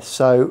consider this.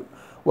 So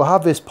we'll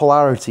have this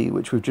polarity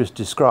which we've just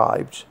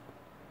described,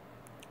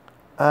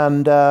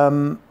 and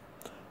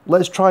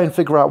let's try and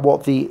figure out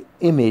what the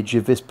image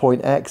of this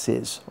point x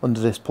is under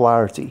this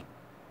polarity.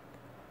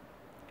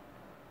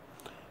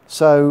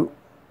 So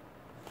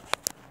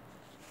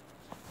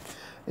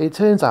it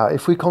turns out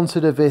if we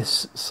consider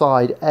this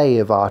side A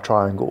of our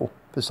triangle,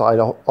 the side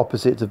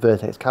opposite to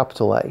vertex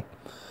capital A,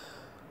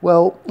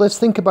 well, let's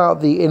think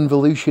about the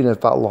involution of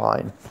that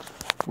line,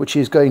 which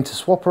is going to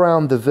swap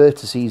around the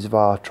vertices of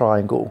our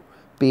triangle,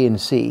 B and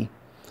C,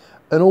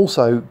 and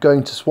also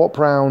going to swap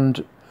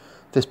around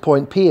this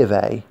point P of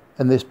A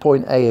and this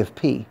point A of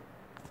P.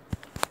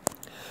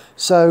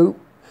 So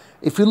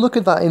if we look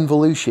at that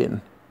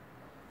involution,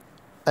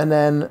 and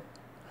then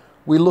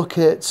we look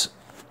at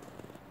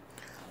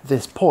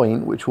this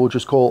point, which we'll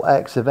just call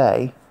x of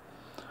A,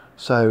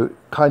 so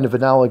kind of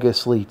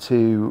analogously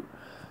to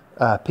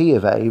P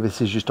of A,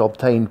 this is just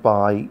obtained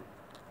by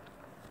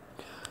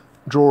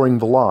drawing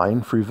the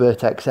line through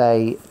vertex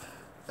A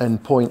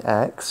and point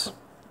X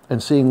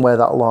and seeing where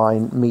that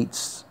line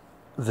meets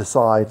the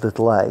side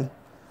little a.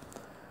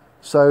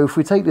 So if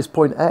we take this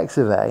point X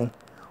of A,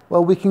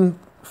 well, we can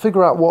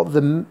figure out what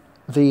the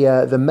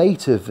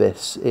mate of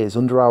this is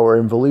under our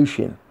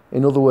involution.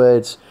 In other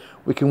words,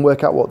 we can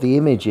work out what the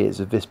image is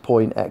of this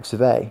point X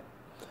of A.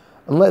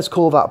 And let's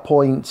call that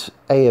point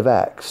A of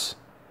X.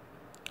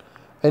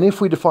 And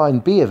if we define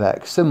B of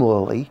X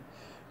similarly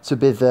to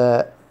be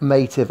the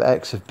mate of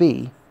X of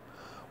B,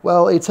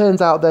 well, it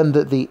turns out then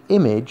that the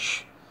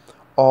image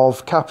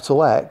of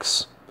capital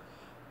X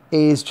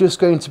is just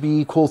going to be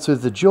equal to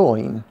the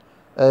join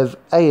of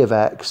A of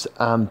X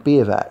and B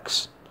of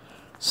X.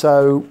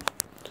 So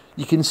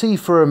you can see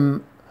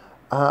from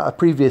a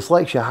previous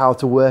lecture how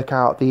to work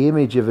out the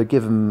image of a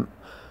given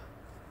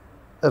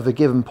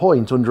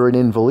point under an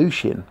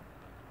involution,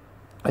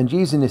 and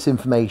using this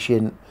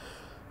information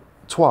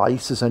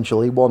twice,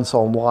 essentially once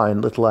on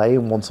line little a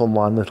and once on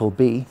line little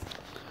b,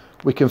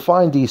 we can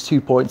find these 2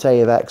 points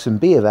A of X and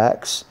B of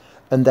X,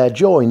 and their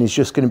join is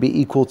just going to be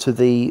equal to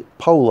the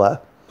polar,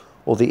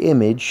 or the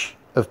image,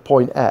 of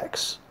point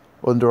X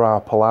under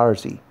our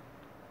polarity.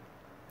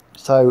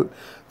 So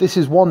this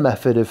is one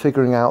method of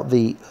figuring out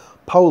the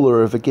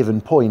polar of a given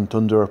point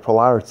under a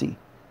polarity.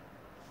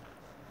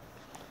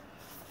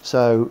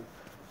 So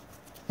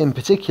in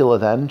particular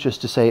then,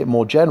 just to say it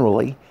more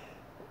generally,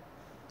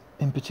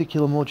 that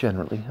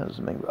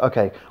doesn't make...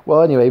 Okay,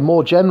 well anyway,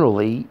 more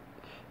generally,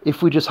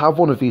 if we just have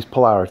one of these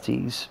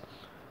polarities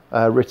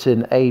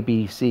written A,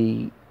 B,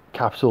 C,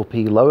 capital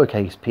P,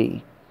 lowercase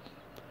p,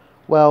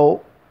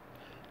 well,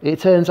 it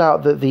turns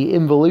out that the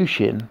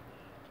involution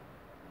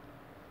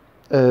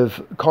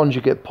of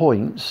conjugate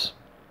points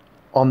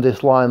on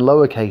this line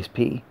lowercase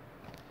p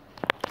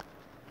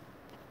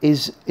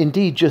is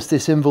indeed just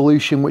this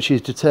involution which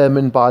is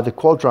determined by the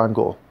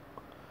quadrangle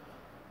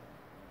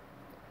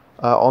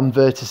on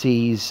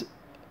vertices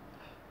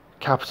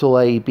capital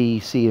A, B,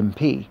 C and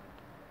P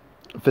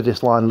for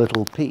this line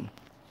little p.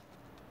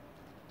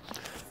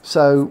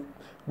 So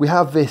we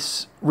have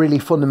this really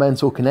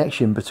fundamental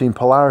connection between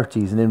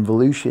polarities and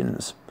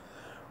involutions,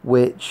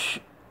 which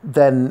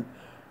then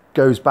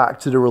goes back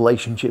to the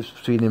relationships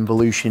between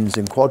involutions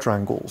and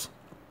quadrangles.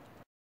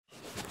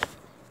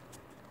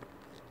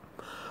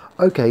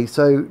 Okay,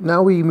 so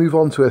now we move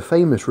on to a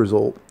famous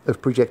result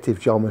of projective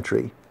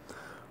geometry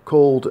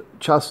called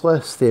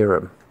Chasle's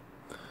theorem.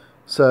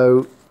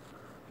 So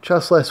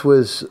Chasle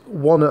was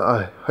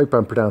I hope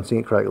I'm pronouncing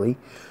it correctly,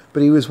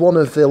 but he was one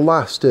of the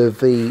last of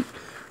the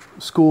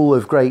school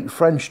of great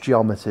French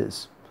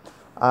geometers,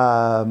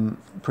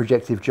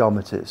 projective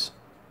geometers,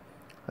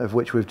 of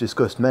which we've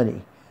discussed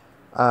many.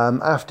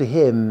 After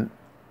him,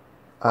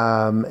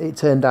 it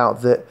turned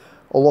out that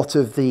a lot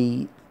of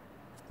the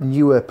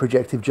newer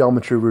projective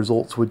geometry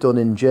results were done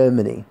in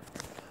Germany,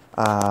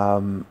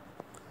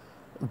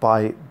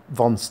 by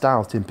von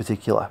Stout in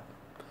particular.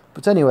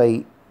 But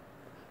anyway,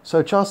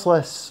 so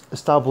Chasle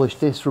established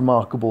this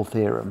remarkable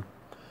theorem,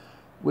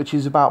 which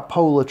is about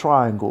polar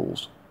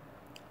triangles.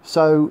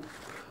 So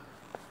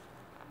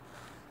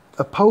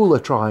a polar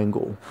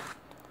triangle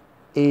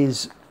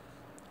is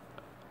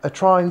a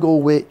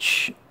triangle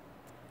which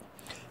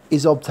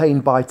is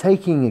obtained by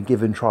taking a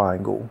given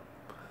triangle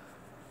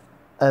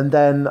and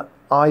then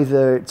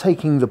either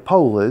taking the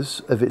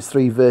polars of its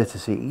three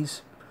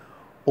vertices,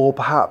 or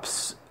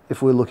perhaps,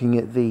 if we're looking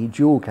at the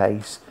dual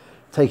case,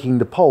 taking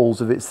the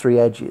poles of its three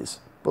edges.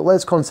 But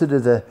let's consider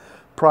the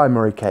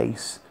primary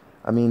case.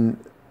 I mean,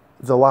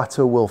 the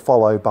latter will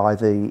follow by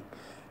the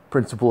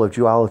principle of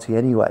duality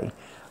anyway.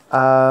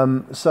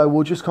 So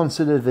we'll just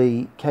consider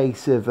the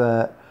case of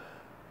the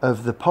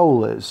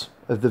polars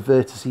of the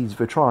vertices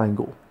of a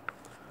triangle.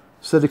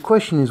 So the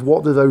question is,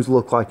 what do those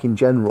look like in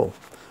general?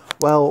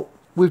 Well,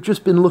 we've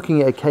just been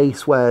looking at a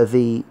case where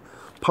the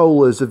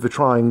polars of the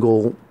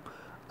triangle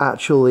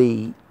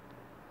actually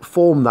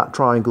form that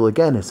triangle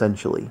again,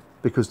 essentially,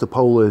 because the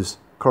polars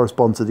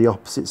correspond to the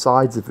opposite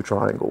sides of the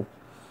triangle.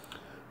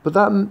 But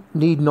that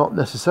need not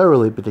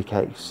necessarily be the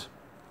case.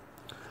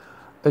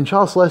 And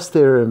Chasle's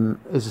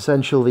theorem is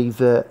essentially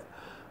that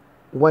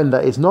when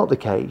that is not the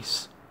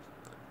case,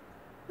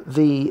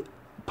 the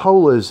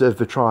polars of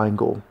the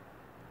triangle,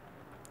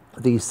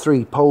 these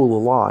three polar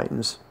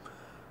lines,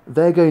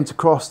 they're going to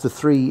cross the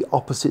three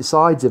opposite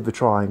sides of the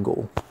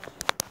triangle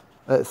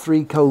at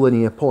three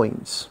collinear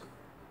points.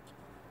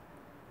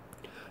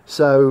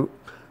 So,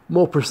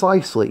 more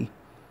precisely,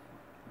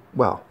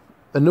 well,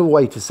 another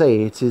way to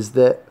say it is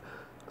that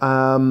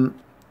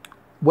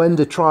when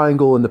the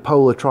triangle and the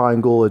polar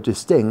triangle are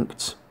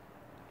distinct,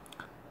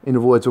 in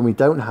other words, when we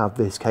don't have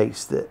this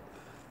case that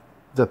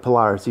the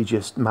polarity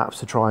just maps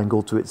the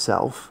triangle to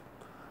itself,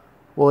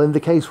 well, in the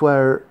case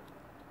where,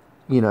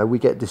 you know, we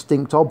get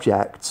distinct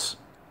objects,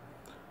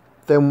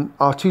 then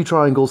our two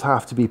triangles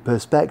have to be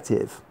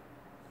perspective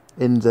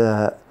in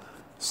the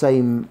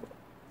same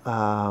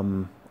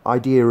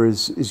idea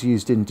as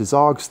used in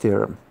Desargues'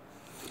 theorem.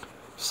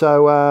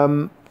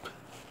 So,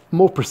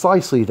 more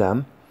precisely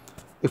then,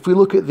 if we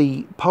look at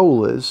the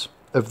polars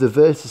of the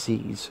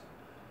vertices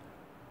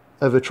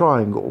of a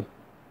triangle,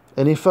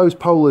 and if those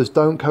polars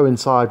don't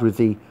coincide with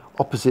the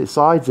opposite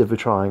sides of a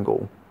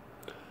triangle,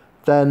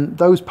 then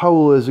those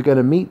polars are going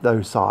to meet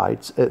those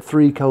sides at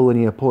three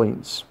collinear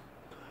points.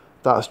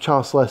 That's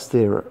Chasle's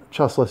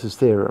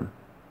theorem.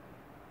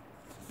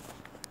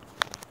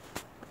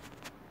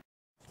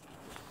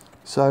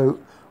 So,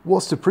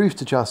 what's the proof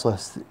to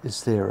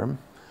Chasle's theorem?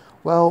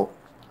 Well,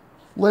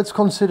 let's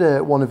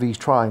consider one of these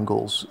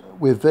triangles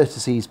with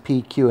vertices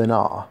P, Q and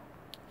R.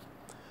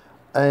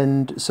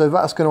 And so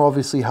that's going to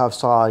obviously have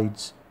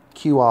sides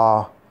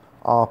QR,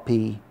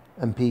 RP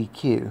and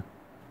PQ.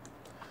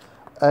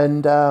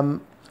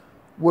 And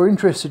we're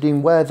interested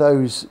in where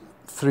those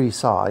three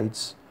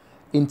sides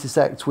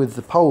intersect with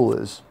the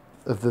polars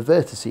of the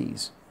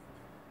vertices,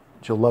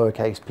 which are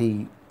lowercase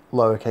p,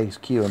 lowercase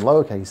q and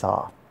lowercase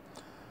r.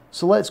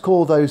 So let's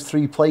call those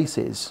three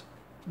places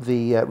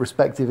the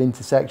respective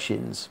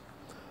intersections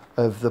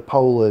of the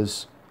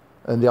polars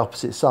and the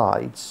opposite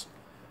sides,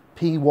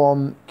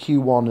 P1,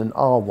 Q1 and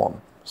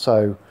R1.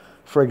 So,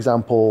 for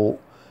example,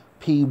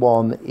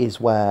 P1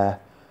 is where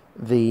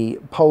the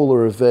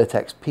polar of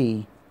vertex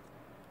P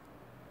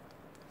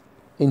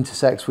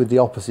intersects with the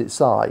opposite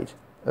side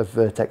of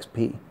vertex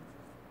P.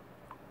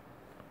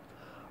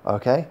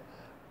 Okay?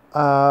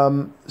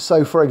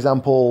 So, for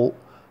example,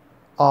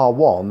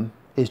 R1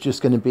 is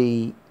just going to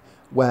be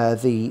where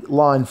the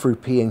line through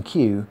P and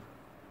Q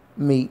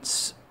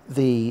meets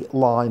the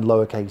line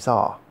lowercase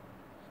r.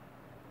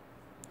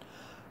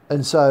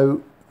 And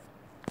so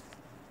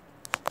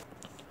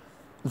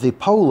the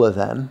polar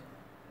then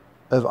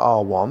of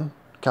R1,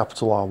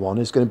 capital R1,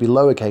 is going to be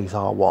lowercase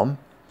r1,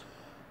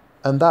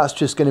 and that's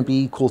just going to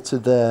be equal to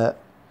the, well, another way to say it is that the polar of vertex P intersects with the opposite side of vertex P. So, for example, R1 is just going to be where the line through P and Q meets the line lowercase r. And so the polar then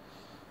of R1, capital R1, is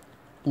going to be lowercase r1, and that's just going to be equal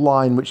to the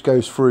line which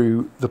goes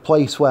through the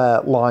place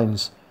where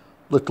lines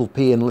little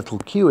p and little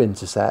q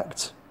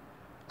intersect,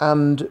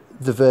 and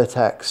the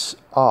vertex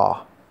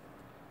R.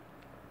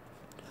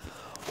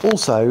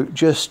 Also,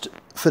 just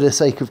for the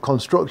sake of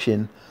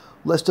construction,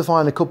 let's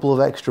define a couple of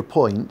extra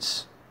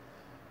points.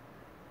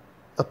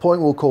 A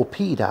point we'll call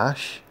P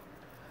dash,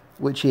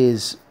 which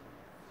is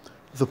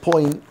the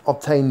point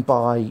obtained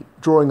by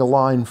drawing a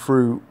line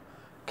through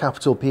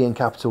capital P and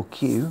capital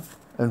Q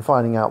and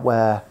finding out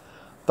where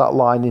that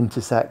line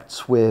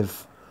intersects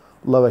with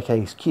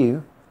lowercase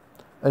q.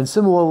 And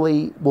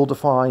similarly, we'll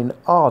define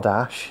R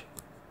dash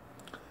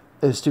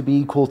as to be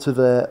equal to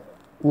the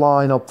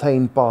line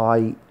obtained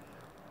by,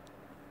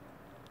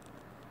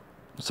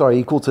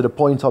 equal to the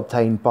point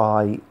obtained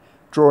by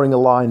drawing a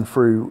line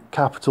through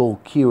capital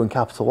Q and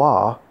capital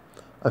R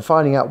and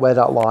finding out where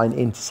that line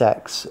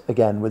intersects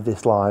again with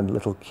this line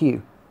little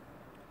q.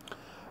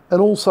 And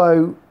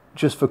also,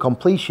 just for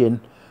completion,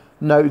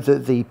 note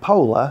that the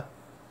polar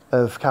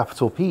of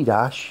capital P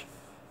dash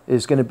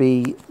is going to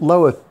be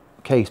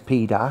lowercase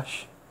p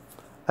dash,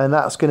 and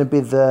that's going to be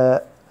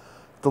the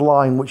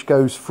line which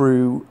goes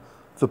through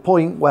the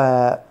point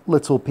where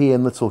little p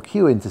and little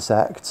q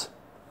intersect,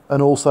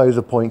 and also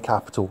the point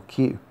capital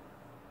Q.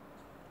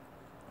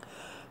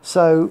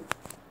 So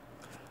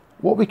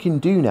what we can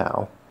do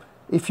now,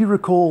 if you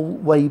recall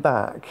way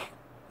back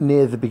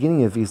near the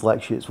beginning of these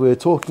lectures, we were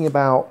talking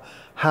about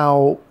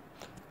how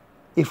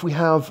if we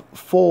have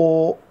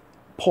 4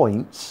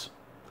 points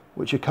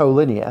which are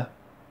collinear,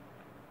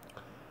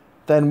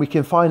 then we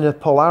can find a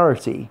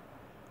polarity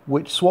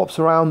which swaps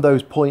around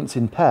those points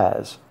in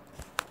pairs.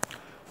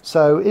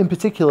 So in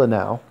particular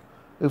now,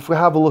 if we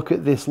have a look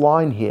at this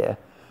line here,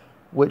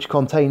 which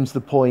contains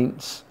the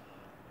points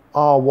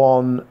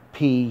R1,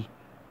 P,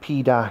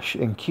 P dash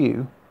and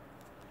Q,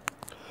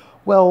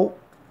 well,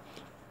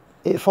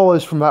 it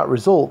follows from that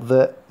result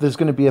that there's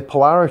going to be a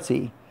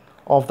polarity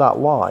of that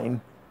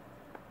line.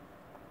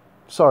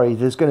 Sorry,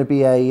 there's going to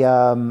be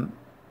a,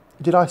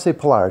 did I say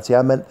polarity?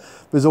 I meant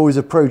there's always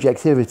a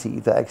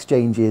projectivity that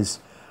exchanges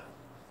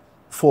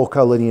 4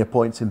 collinear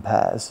points in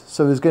pairs.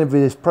 So there's going to be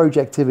this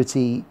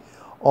projectivity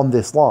on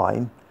this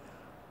line,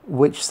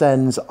 which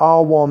sends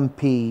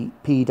R1P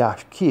P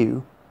dash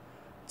Q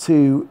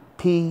to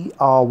P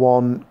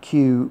R1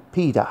 Q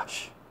P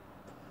dash,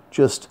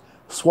 just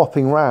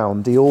swapping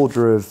round the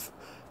order of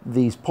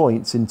these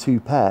points in 2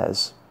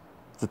 pairs.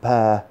 The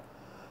pair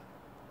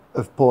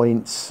of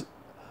points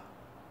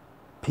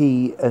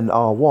P and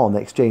R1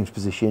 exchange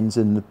positions,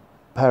 and the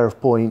pair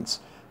of points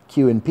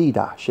Q and P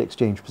dash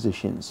exchange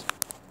positions.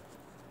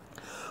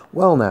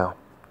 Well now,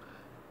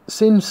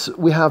 since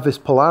we have this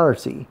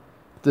polarity,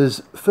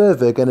 there's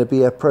further going to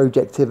be a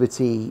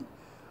projectivity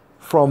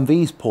from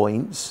these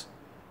points,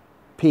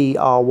 P,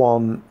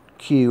 R1,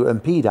 Q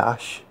and P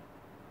dash,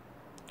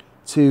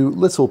 to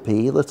little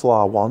p, little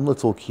r1,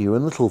 little q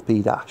and little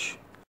p dash.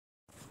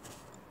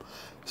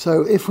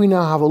 So if we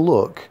now have a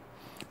look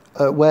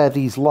at where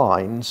these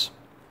lines,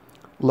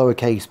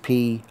 lowercase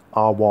p,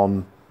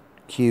 r1,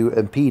 q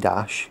and p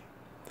dash,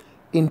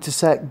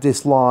 intersect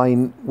this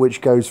line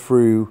which goes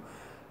through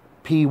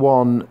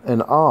p1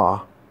 and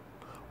r,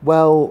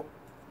 well,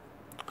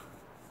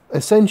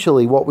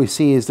 essentially what we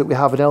see is that we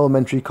have an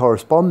elementary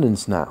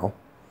correspondence now.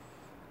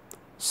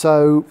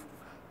 So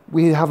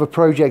we have a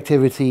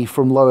projectivity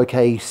from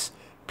lowercase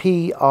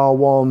p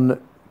r1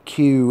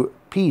 q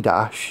p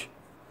dash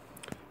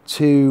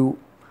to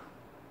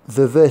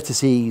the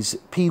vertices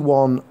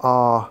p1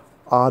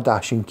 r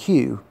dash and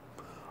q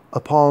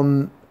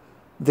upon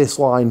this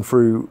line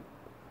through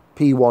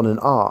p1 and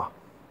r.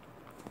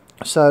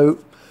 So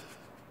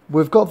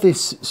we've got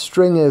this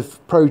string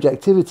of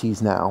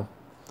projectivities now,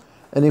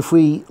 and if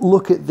we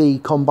look at the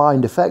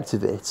combined effect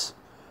of it,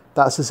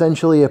 that's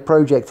essentially a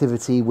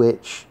projectivity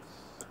which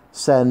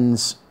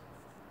sends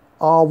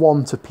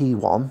R1 to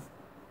P1,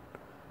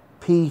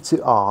 P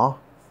to R,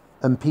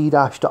 and P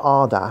dash to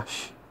R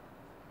dash.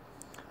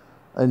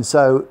 And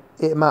so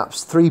it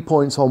maps 3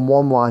 points on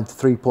one line to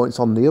 3 points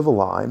on the other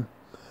line.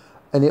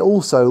 And it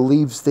also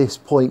leaves this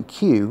point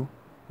Q,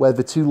 where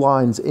the 2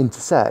 lines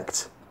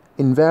intersect,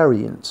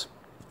 invariant.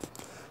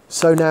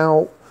 So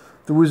now,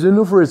 there was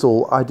another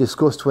result I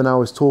discussed when I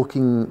was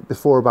talking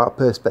before about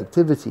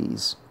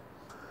perspectivities.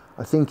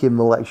 I think it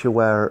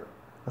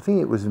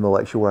was in the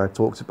lecture where I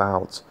talked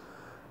about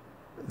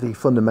the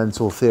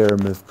fundamental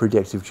theorem of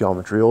projective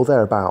geometry, or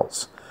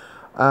thereabouts.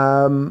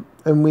 And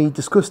we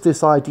discussed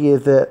this idea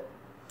that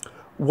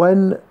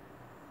when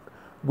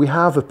we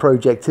have a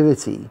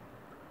projectivity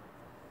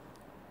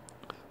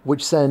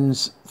which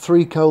sends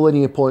 3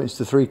 collinear points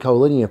to 3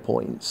 collinear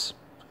points,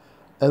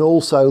 and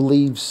also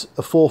leaves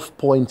a 4th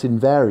point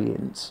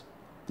invariant,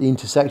 the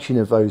intersection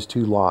of those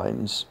 2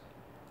 lines,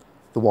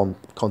 the one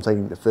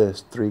containing the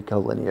first 3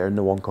 collinear and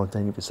the one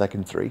containing the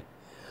second 3.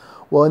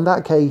 Well, in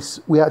that case,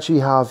 we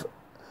actually have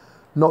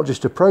not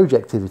just a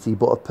projectivity,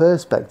 but a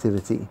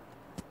perspectivity.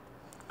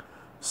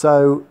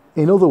 So,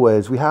 in other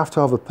words, we have to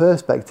have a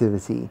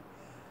perspectivity,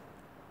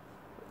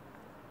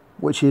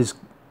 which is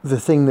the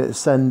thing that's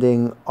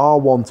sending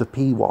R1 to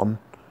P1,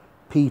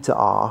 P to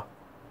R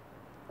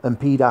and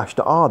P dash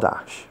to R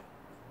dash.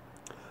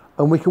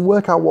 And we can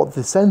work out what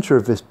the centre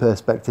of this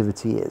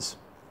perspectivity is.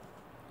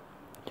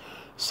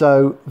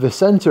 So the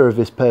centre of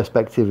this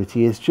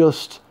perspectivity is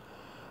just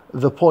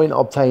the point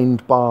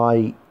obtained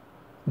by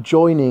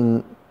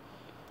joining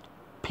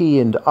P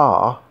and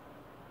R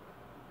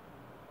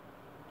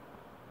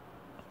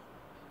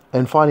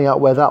and finding out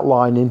where that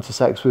line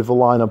intersects with the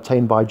line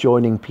obtained by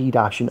joining P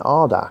dash and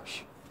R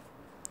dash.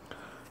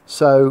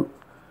 So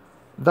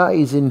that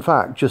is in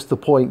fact just the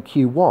point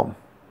Q1.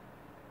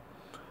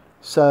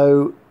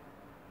 So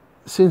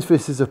since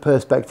this is a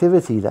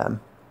perspectivity, then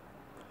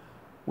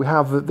we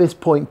have that this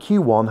point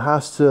Q1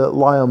 has to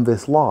lie on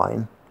this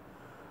line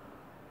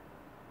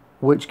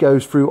which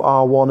goes through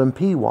R1 and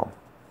P1.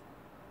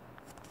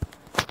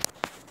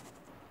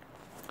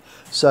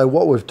 So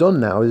what we've done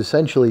now is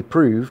essentially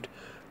proved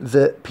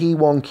that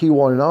P1,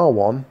 Q1 and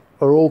R1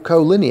 are all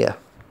collinear.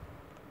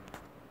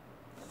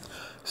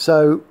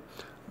 So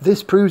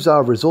this proves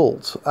our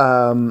result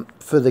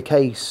for the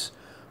case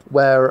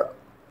where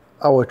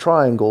our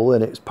triangle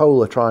and its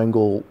polar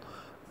triangle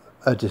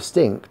are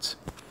distinct.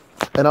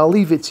 And I'll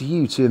leave it to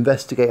you to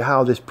investigate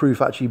how this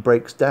proof actually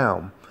breaks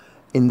down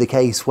in the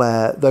case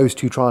where those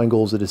two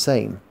triangles are the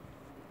same.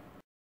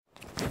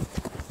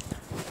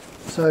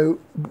 So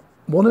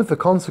one of the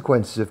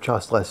consequences of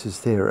Chasle's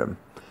theorem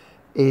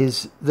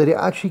is that it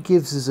actually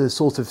gives us a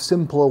sort of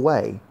simpler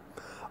way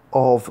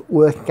of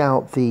working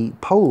out the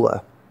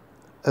polar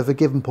of a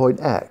given point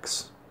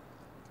x.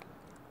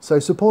 So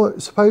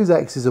suppose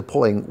x is a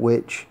point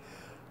which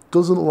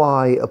doesn't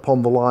lie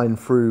upon the line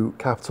through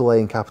capital A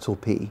and capital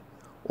P,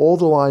 or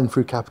the line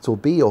through capital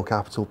B or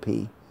capital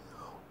P,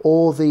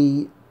 or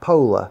the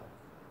polar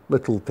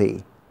little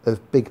p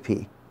of big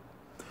P.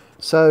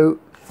 So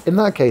in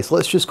that case,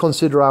 let's just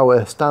consider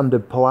our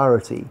standard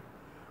polarity,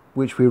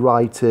 which we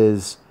write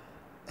as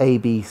A,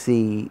 B,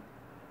 C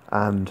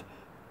and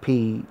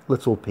P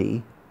little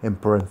p in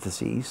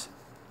parentheses.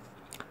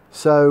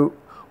 So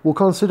we'll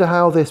consider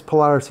how this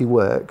polarity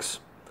works,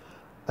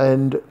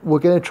 and we're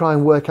going to try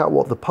and work out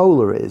what the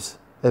polar is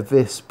of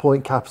this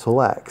point capital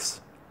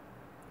X.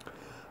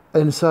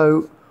 And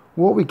so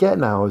what we get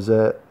now is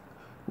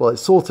well,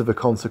 it's sort of a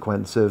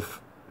consequence of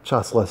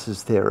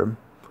Chasle's theorem,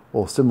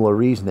 or similar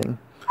reasoning,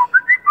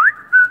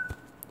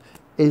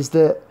 is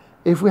that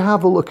if we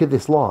have a look at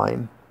this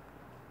line,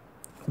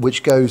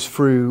 which goes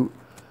through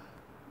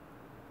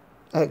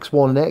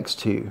x1 and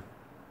x2,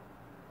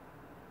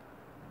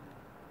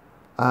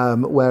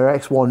 where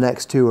x1 and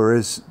x2 are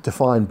as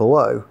defined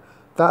below,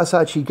 that's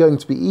actually going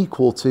to be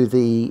equal to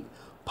the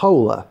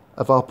polar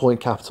of our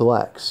point capital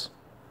X.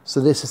 So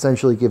this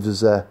essentially gives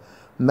us a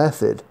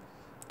method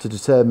to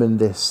determine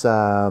this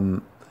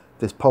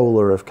this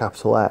polar of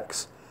capital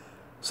X.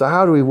 So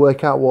how do we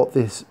work out what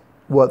these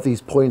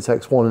points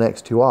x1 and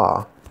x2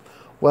 are?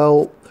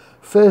 Well,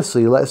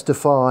 firstly, let's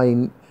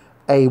define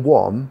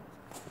A1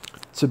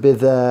 to be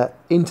the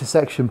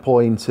intersection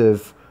point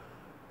of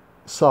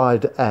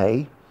side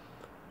A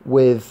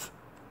with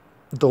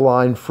the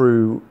line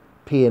through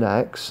P and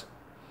X.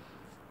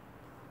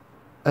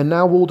 And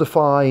now we'll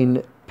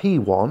define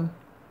P1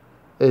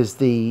 as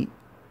the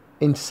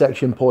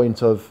intersection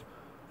point of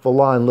the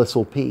line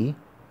little p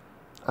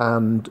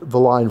and the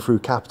line through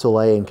capital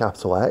A and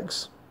capital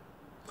X.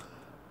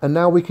 And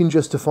now we can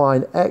just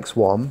define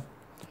x1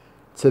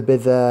 to be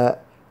the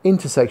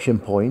intersection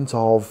point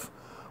of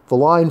the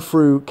line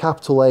through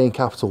capital A and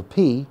capital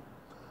P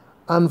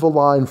and the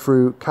line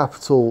through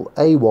capital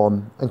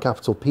A1 and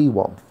capital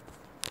P1.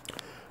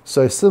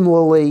 So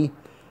similarly,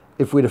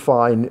 if we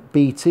define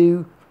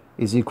B2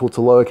 is equal to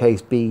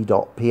lowercase b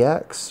dot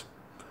px,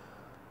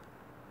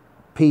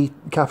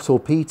 capital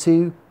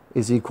P2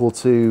 is equal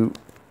to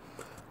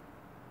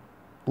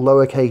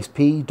lowercase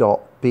p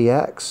dot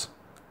bx,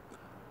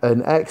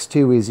 and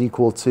x2 is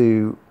equal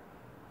to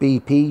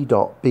bp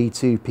dot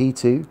b2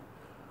 p2,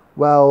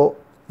 well,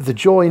 the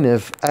join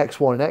of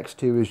x1 and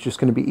x2 is just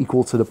going to be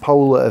equal to the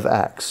polar of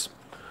x.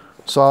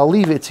 So I'll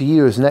leave it to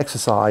you as an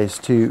exercise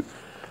to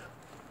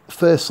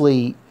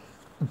firstly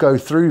go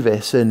through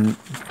this and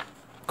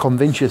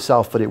convince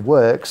yourself that it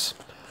works,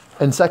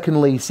 and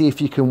secondly see if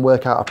you can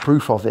work out a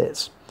proof of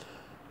it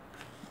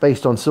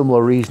based on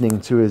similar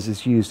reasoning to as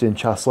is used in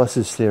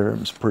Chasle's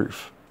theorem's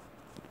proof.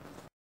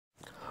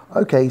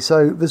 Okay,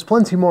 so there's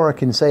plenty more I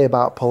can say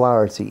about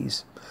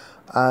polarities,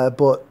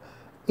 but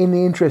in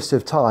the interest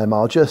of time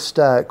I'll just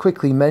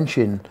quickly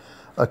mention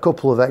a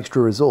couple of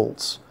extra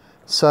results.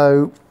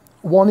 So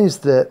one is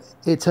that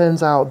it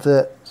turns out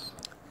that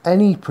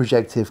any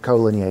projective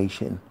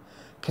collineation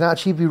can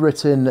actually be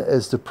written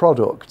as the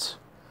product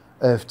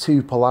of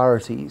two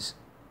polarities.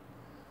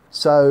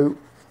 So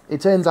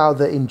it turns out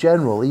that in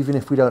general, even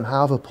if we don't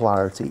have a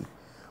polarity,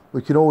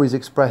 we can always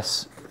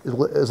express,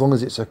 as long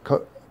as it's a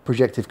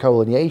projective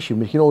collineation,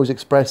 we can always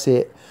express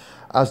it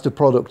as the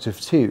product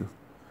of two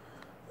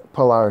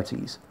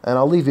polarities. And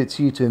I'll leave it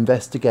to you to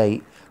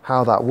investigate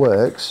how that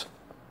works.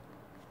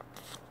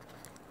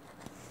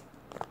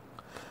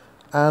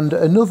 And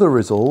another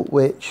result,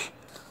 which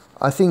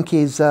I think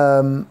is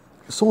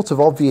sort of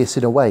obvious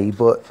in a way,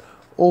 but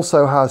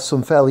also has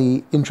some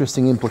fairly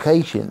interesting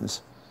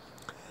implications,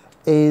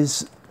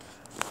 is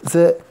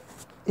that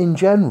in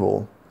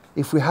general,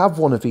 if we have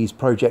one of these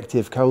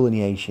projective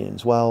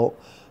collineations, well,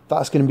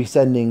 that's going to be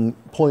sending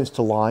points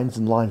to lines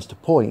and lines to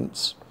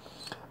points.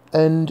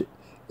 And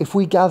if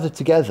we gather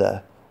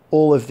together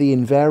all of the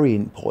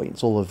invariant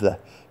points, all of the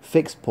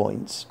fixed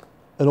points,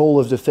 and all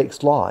of the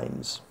fixed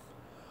lines,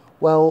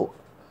 well,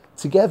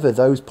 together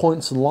those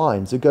points and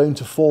lines are going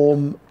to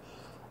form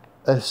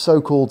a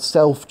so-called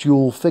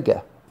self-dual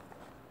figure.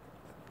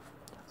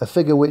 A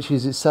figure which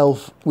is its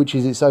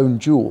own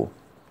dual.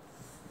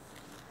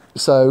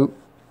 So,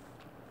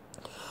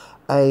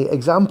 an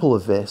example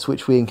of this,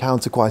 which we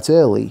encounter quite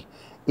early,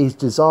 is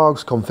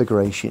Desargues'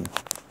 configuration,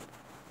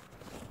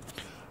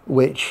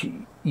 which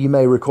you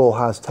may recall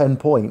has 10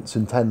 points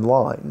and 10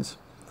 lines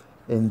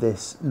in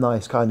this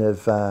nice kind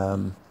of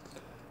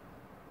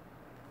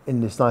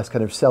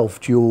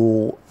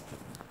self-dual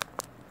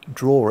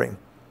drawing.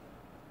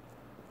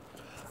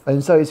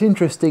 And so it's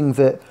interesting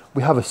that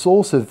we have a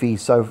source of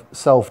these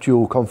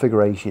self-dual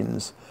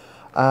configurations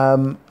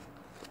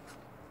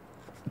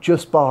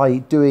just by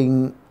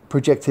doing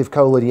projective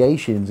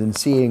collineations and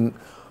seeing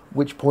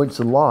which points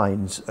and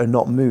lines are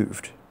not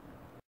moved.